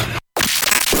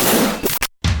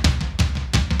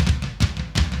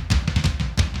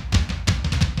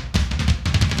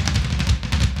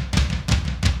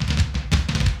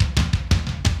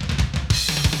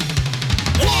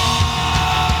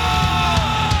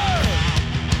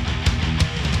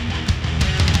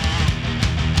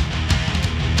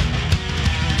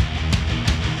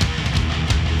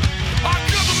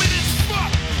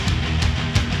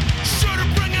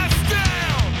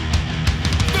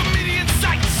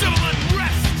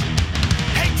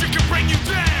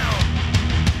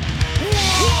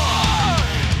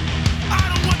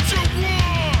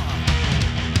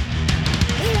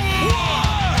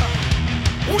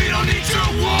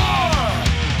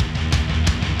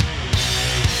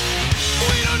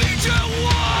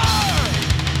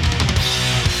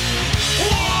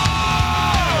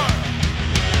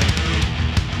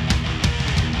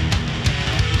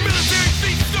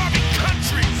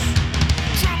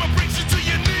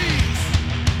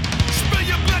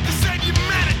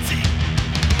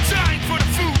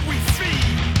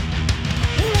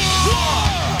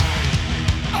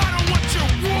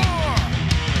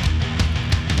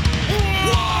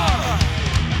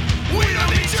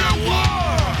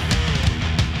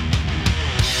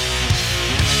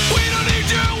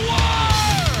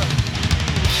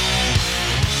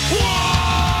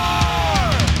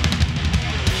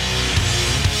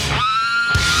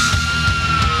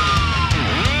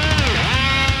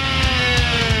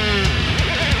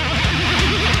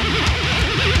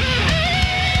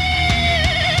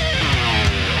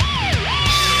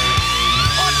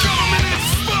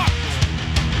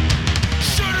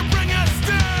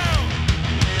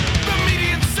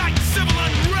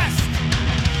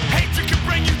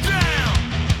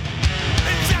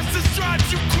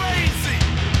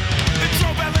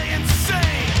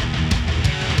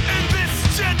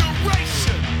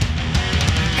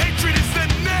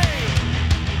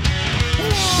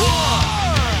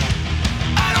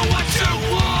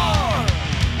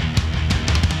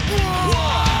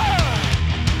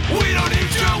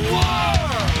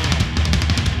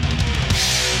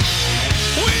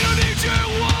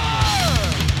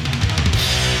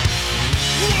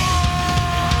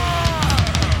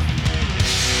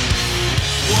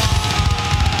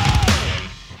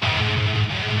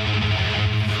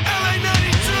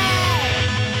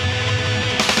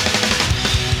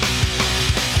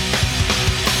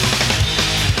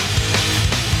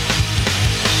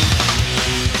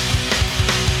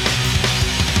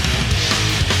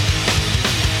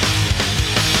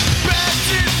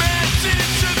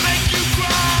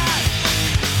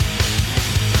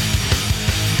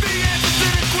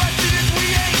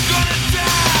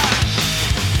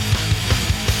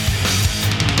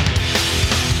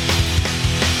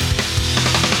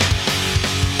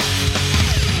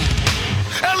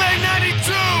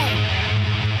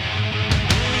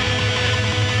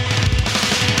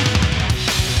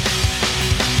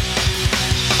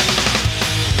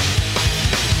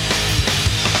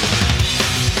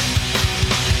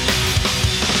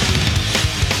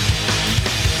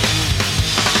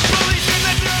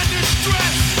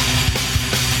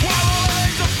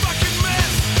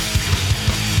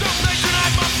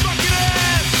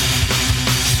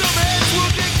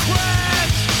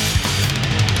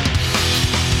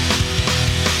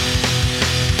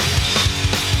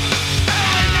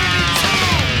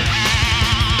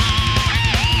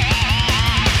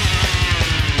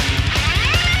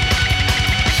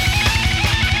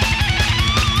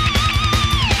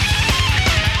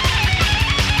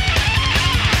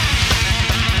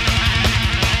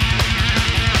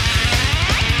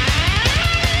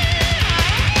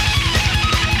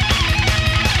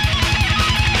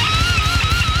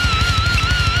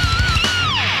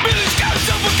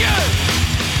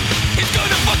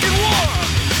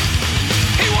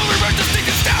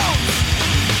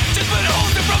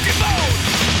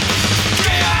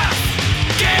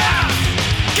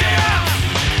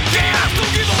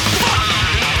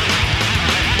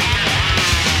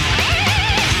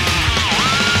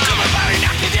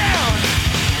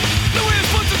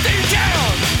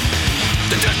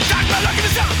 Now look at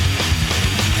this up.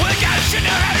 Well, the guy shit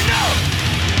there had enough.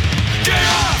 Get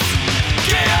off!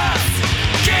 Get off!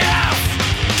 Get off!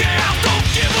 Get off! Don't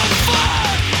give a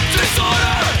fuck!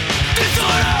 Disorder!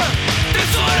 Disorder!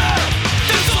 Disorder!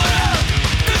 Disorder!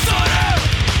 Disorder!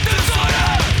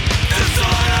 Disorder!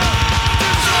 Disorder!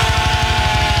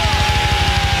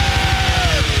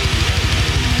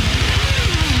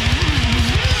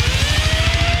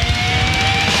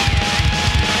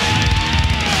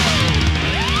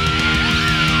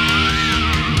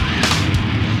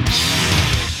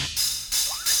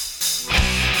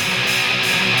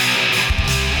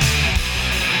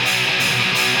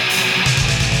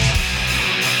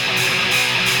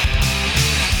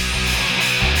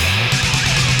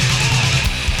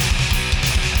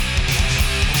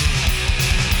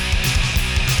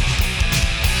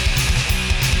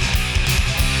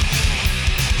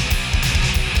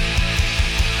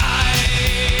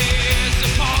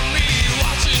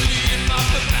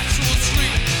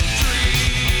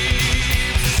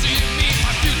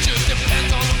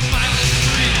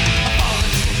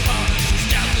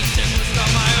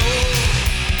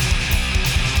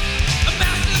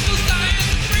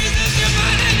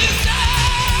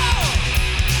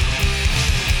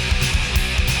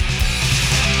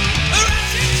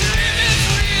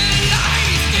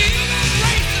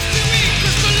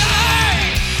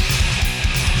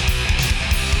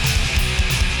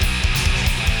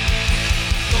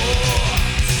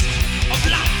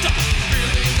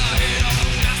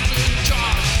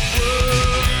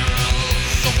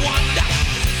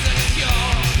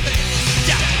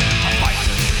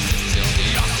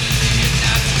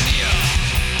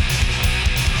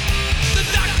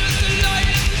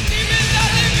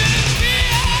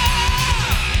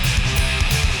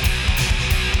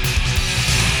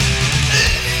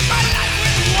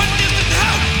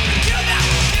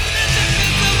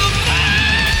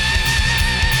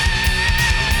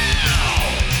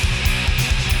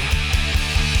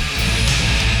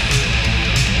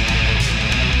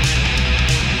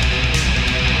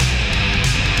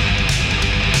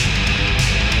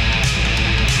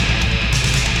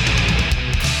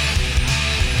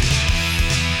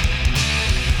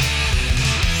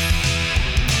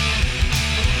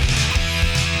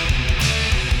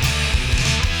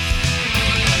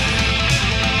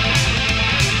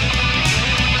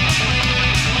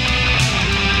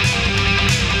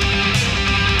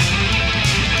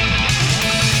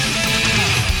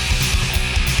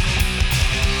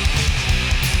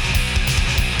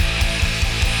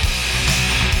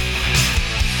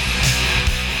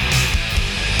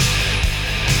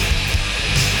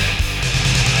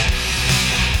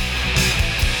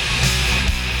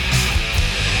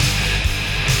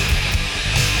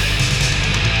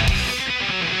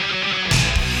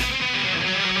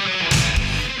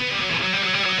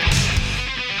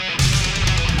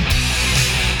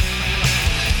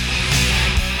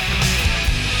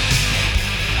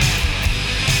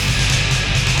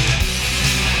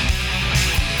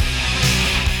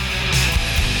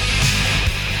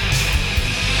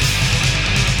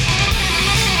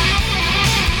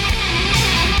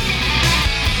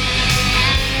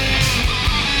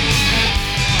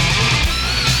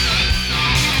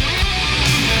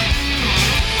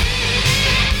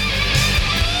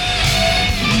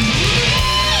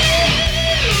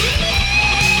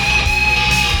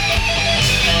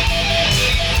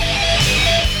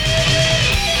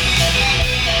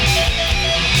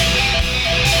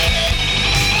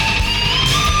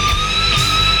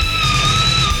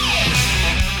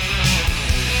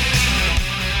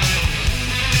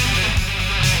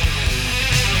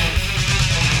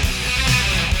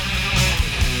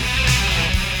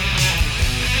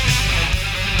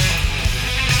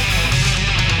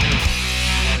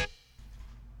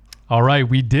 All right,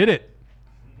 we did it.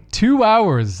 2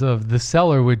 hours of The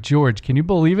Cellar with George. Can you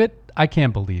believe it? I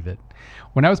can't believe it.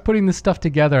 When I was putting this stuff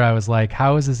together, I was like,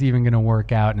 how is this even going to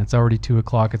work out? And it's already 2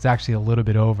 o'clock. It's actually a little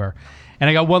bit over. And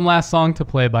I got one last song to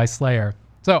play by Slayer.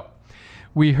 So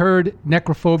we heard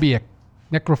Necrophobiac.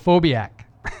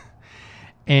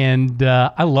 And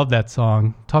I love that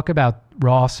song. Talk about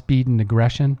raw speed and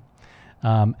aggression.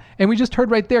 And we just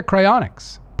heard right there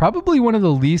Cryonics. Probably one of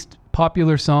the least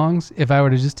popular songs, if I were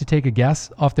to just to take a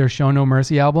guess, off their Show No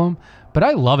Mercy album. But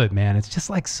I love it, man. It's just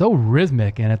like so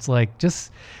rhythmic, and it's like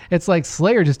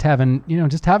Slayer just having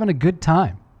a good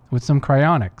time with some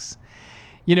Cryonics.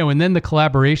 And then the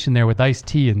collaboration there with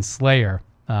Ice-T and Slayer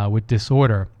with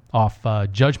Disorder off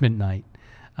Judgment Night,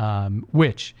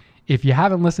 which, if you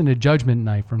haven't listened to Judgment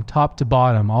Night from top to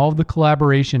bottom, all of the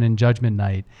collaboration in Judgment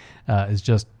Night is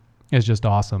just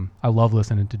awesome. I love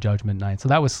listening to Judgment Night. So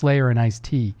that was Slayer and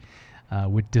Ice-T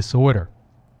with Disorder.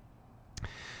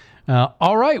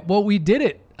 All right, well, we did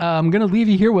it. I'm going to leave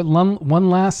you here with one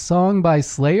last song by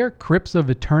Slayer, Crypts of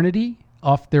Eternity,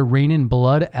 off their Rain in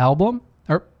Blood album.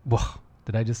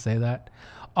 Did I just say that?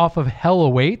 Off of Hell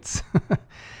Awaits.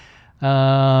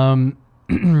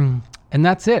 And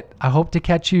that's it. I hope to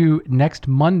catch you next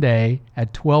Monday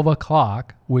at 12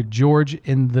 o'clock with George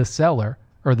in the Cellar,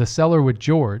 or the Cellar with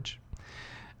George.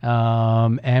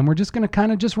 And we're just going to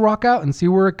kind of just rock out and see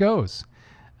where it goes.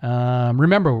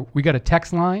 Remember, we got a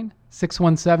text line,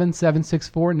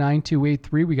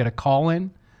 617-764-9283. We got a call in,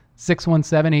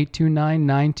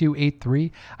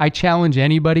 617-829-9283. I challenge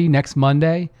anybody next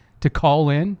Monday to call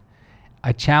in.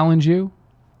 I challenge you.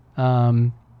 I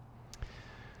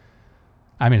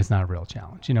mean, it's not a real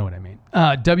challenge. You know what I mean.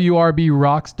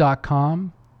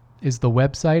 WRBRocks.com is the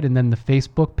website, and then the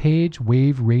Facebook page,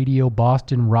 Wave Radio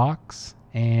Boston Rocks.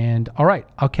 And all right,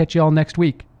 I'll catch you all next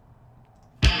week.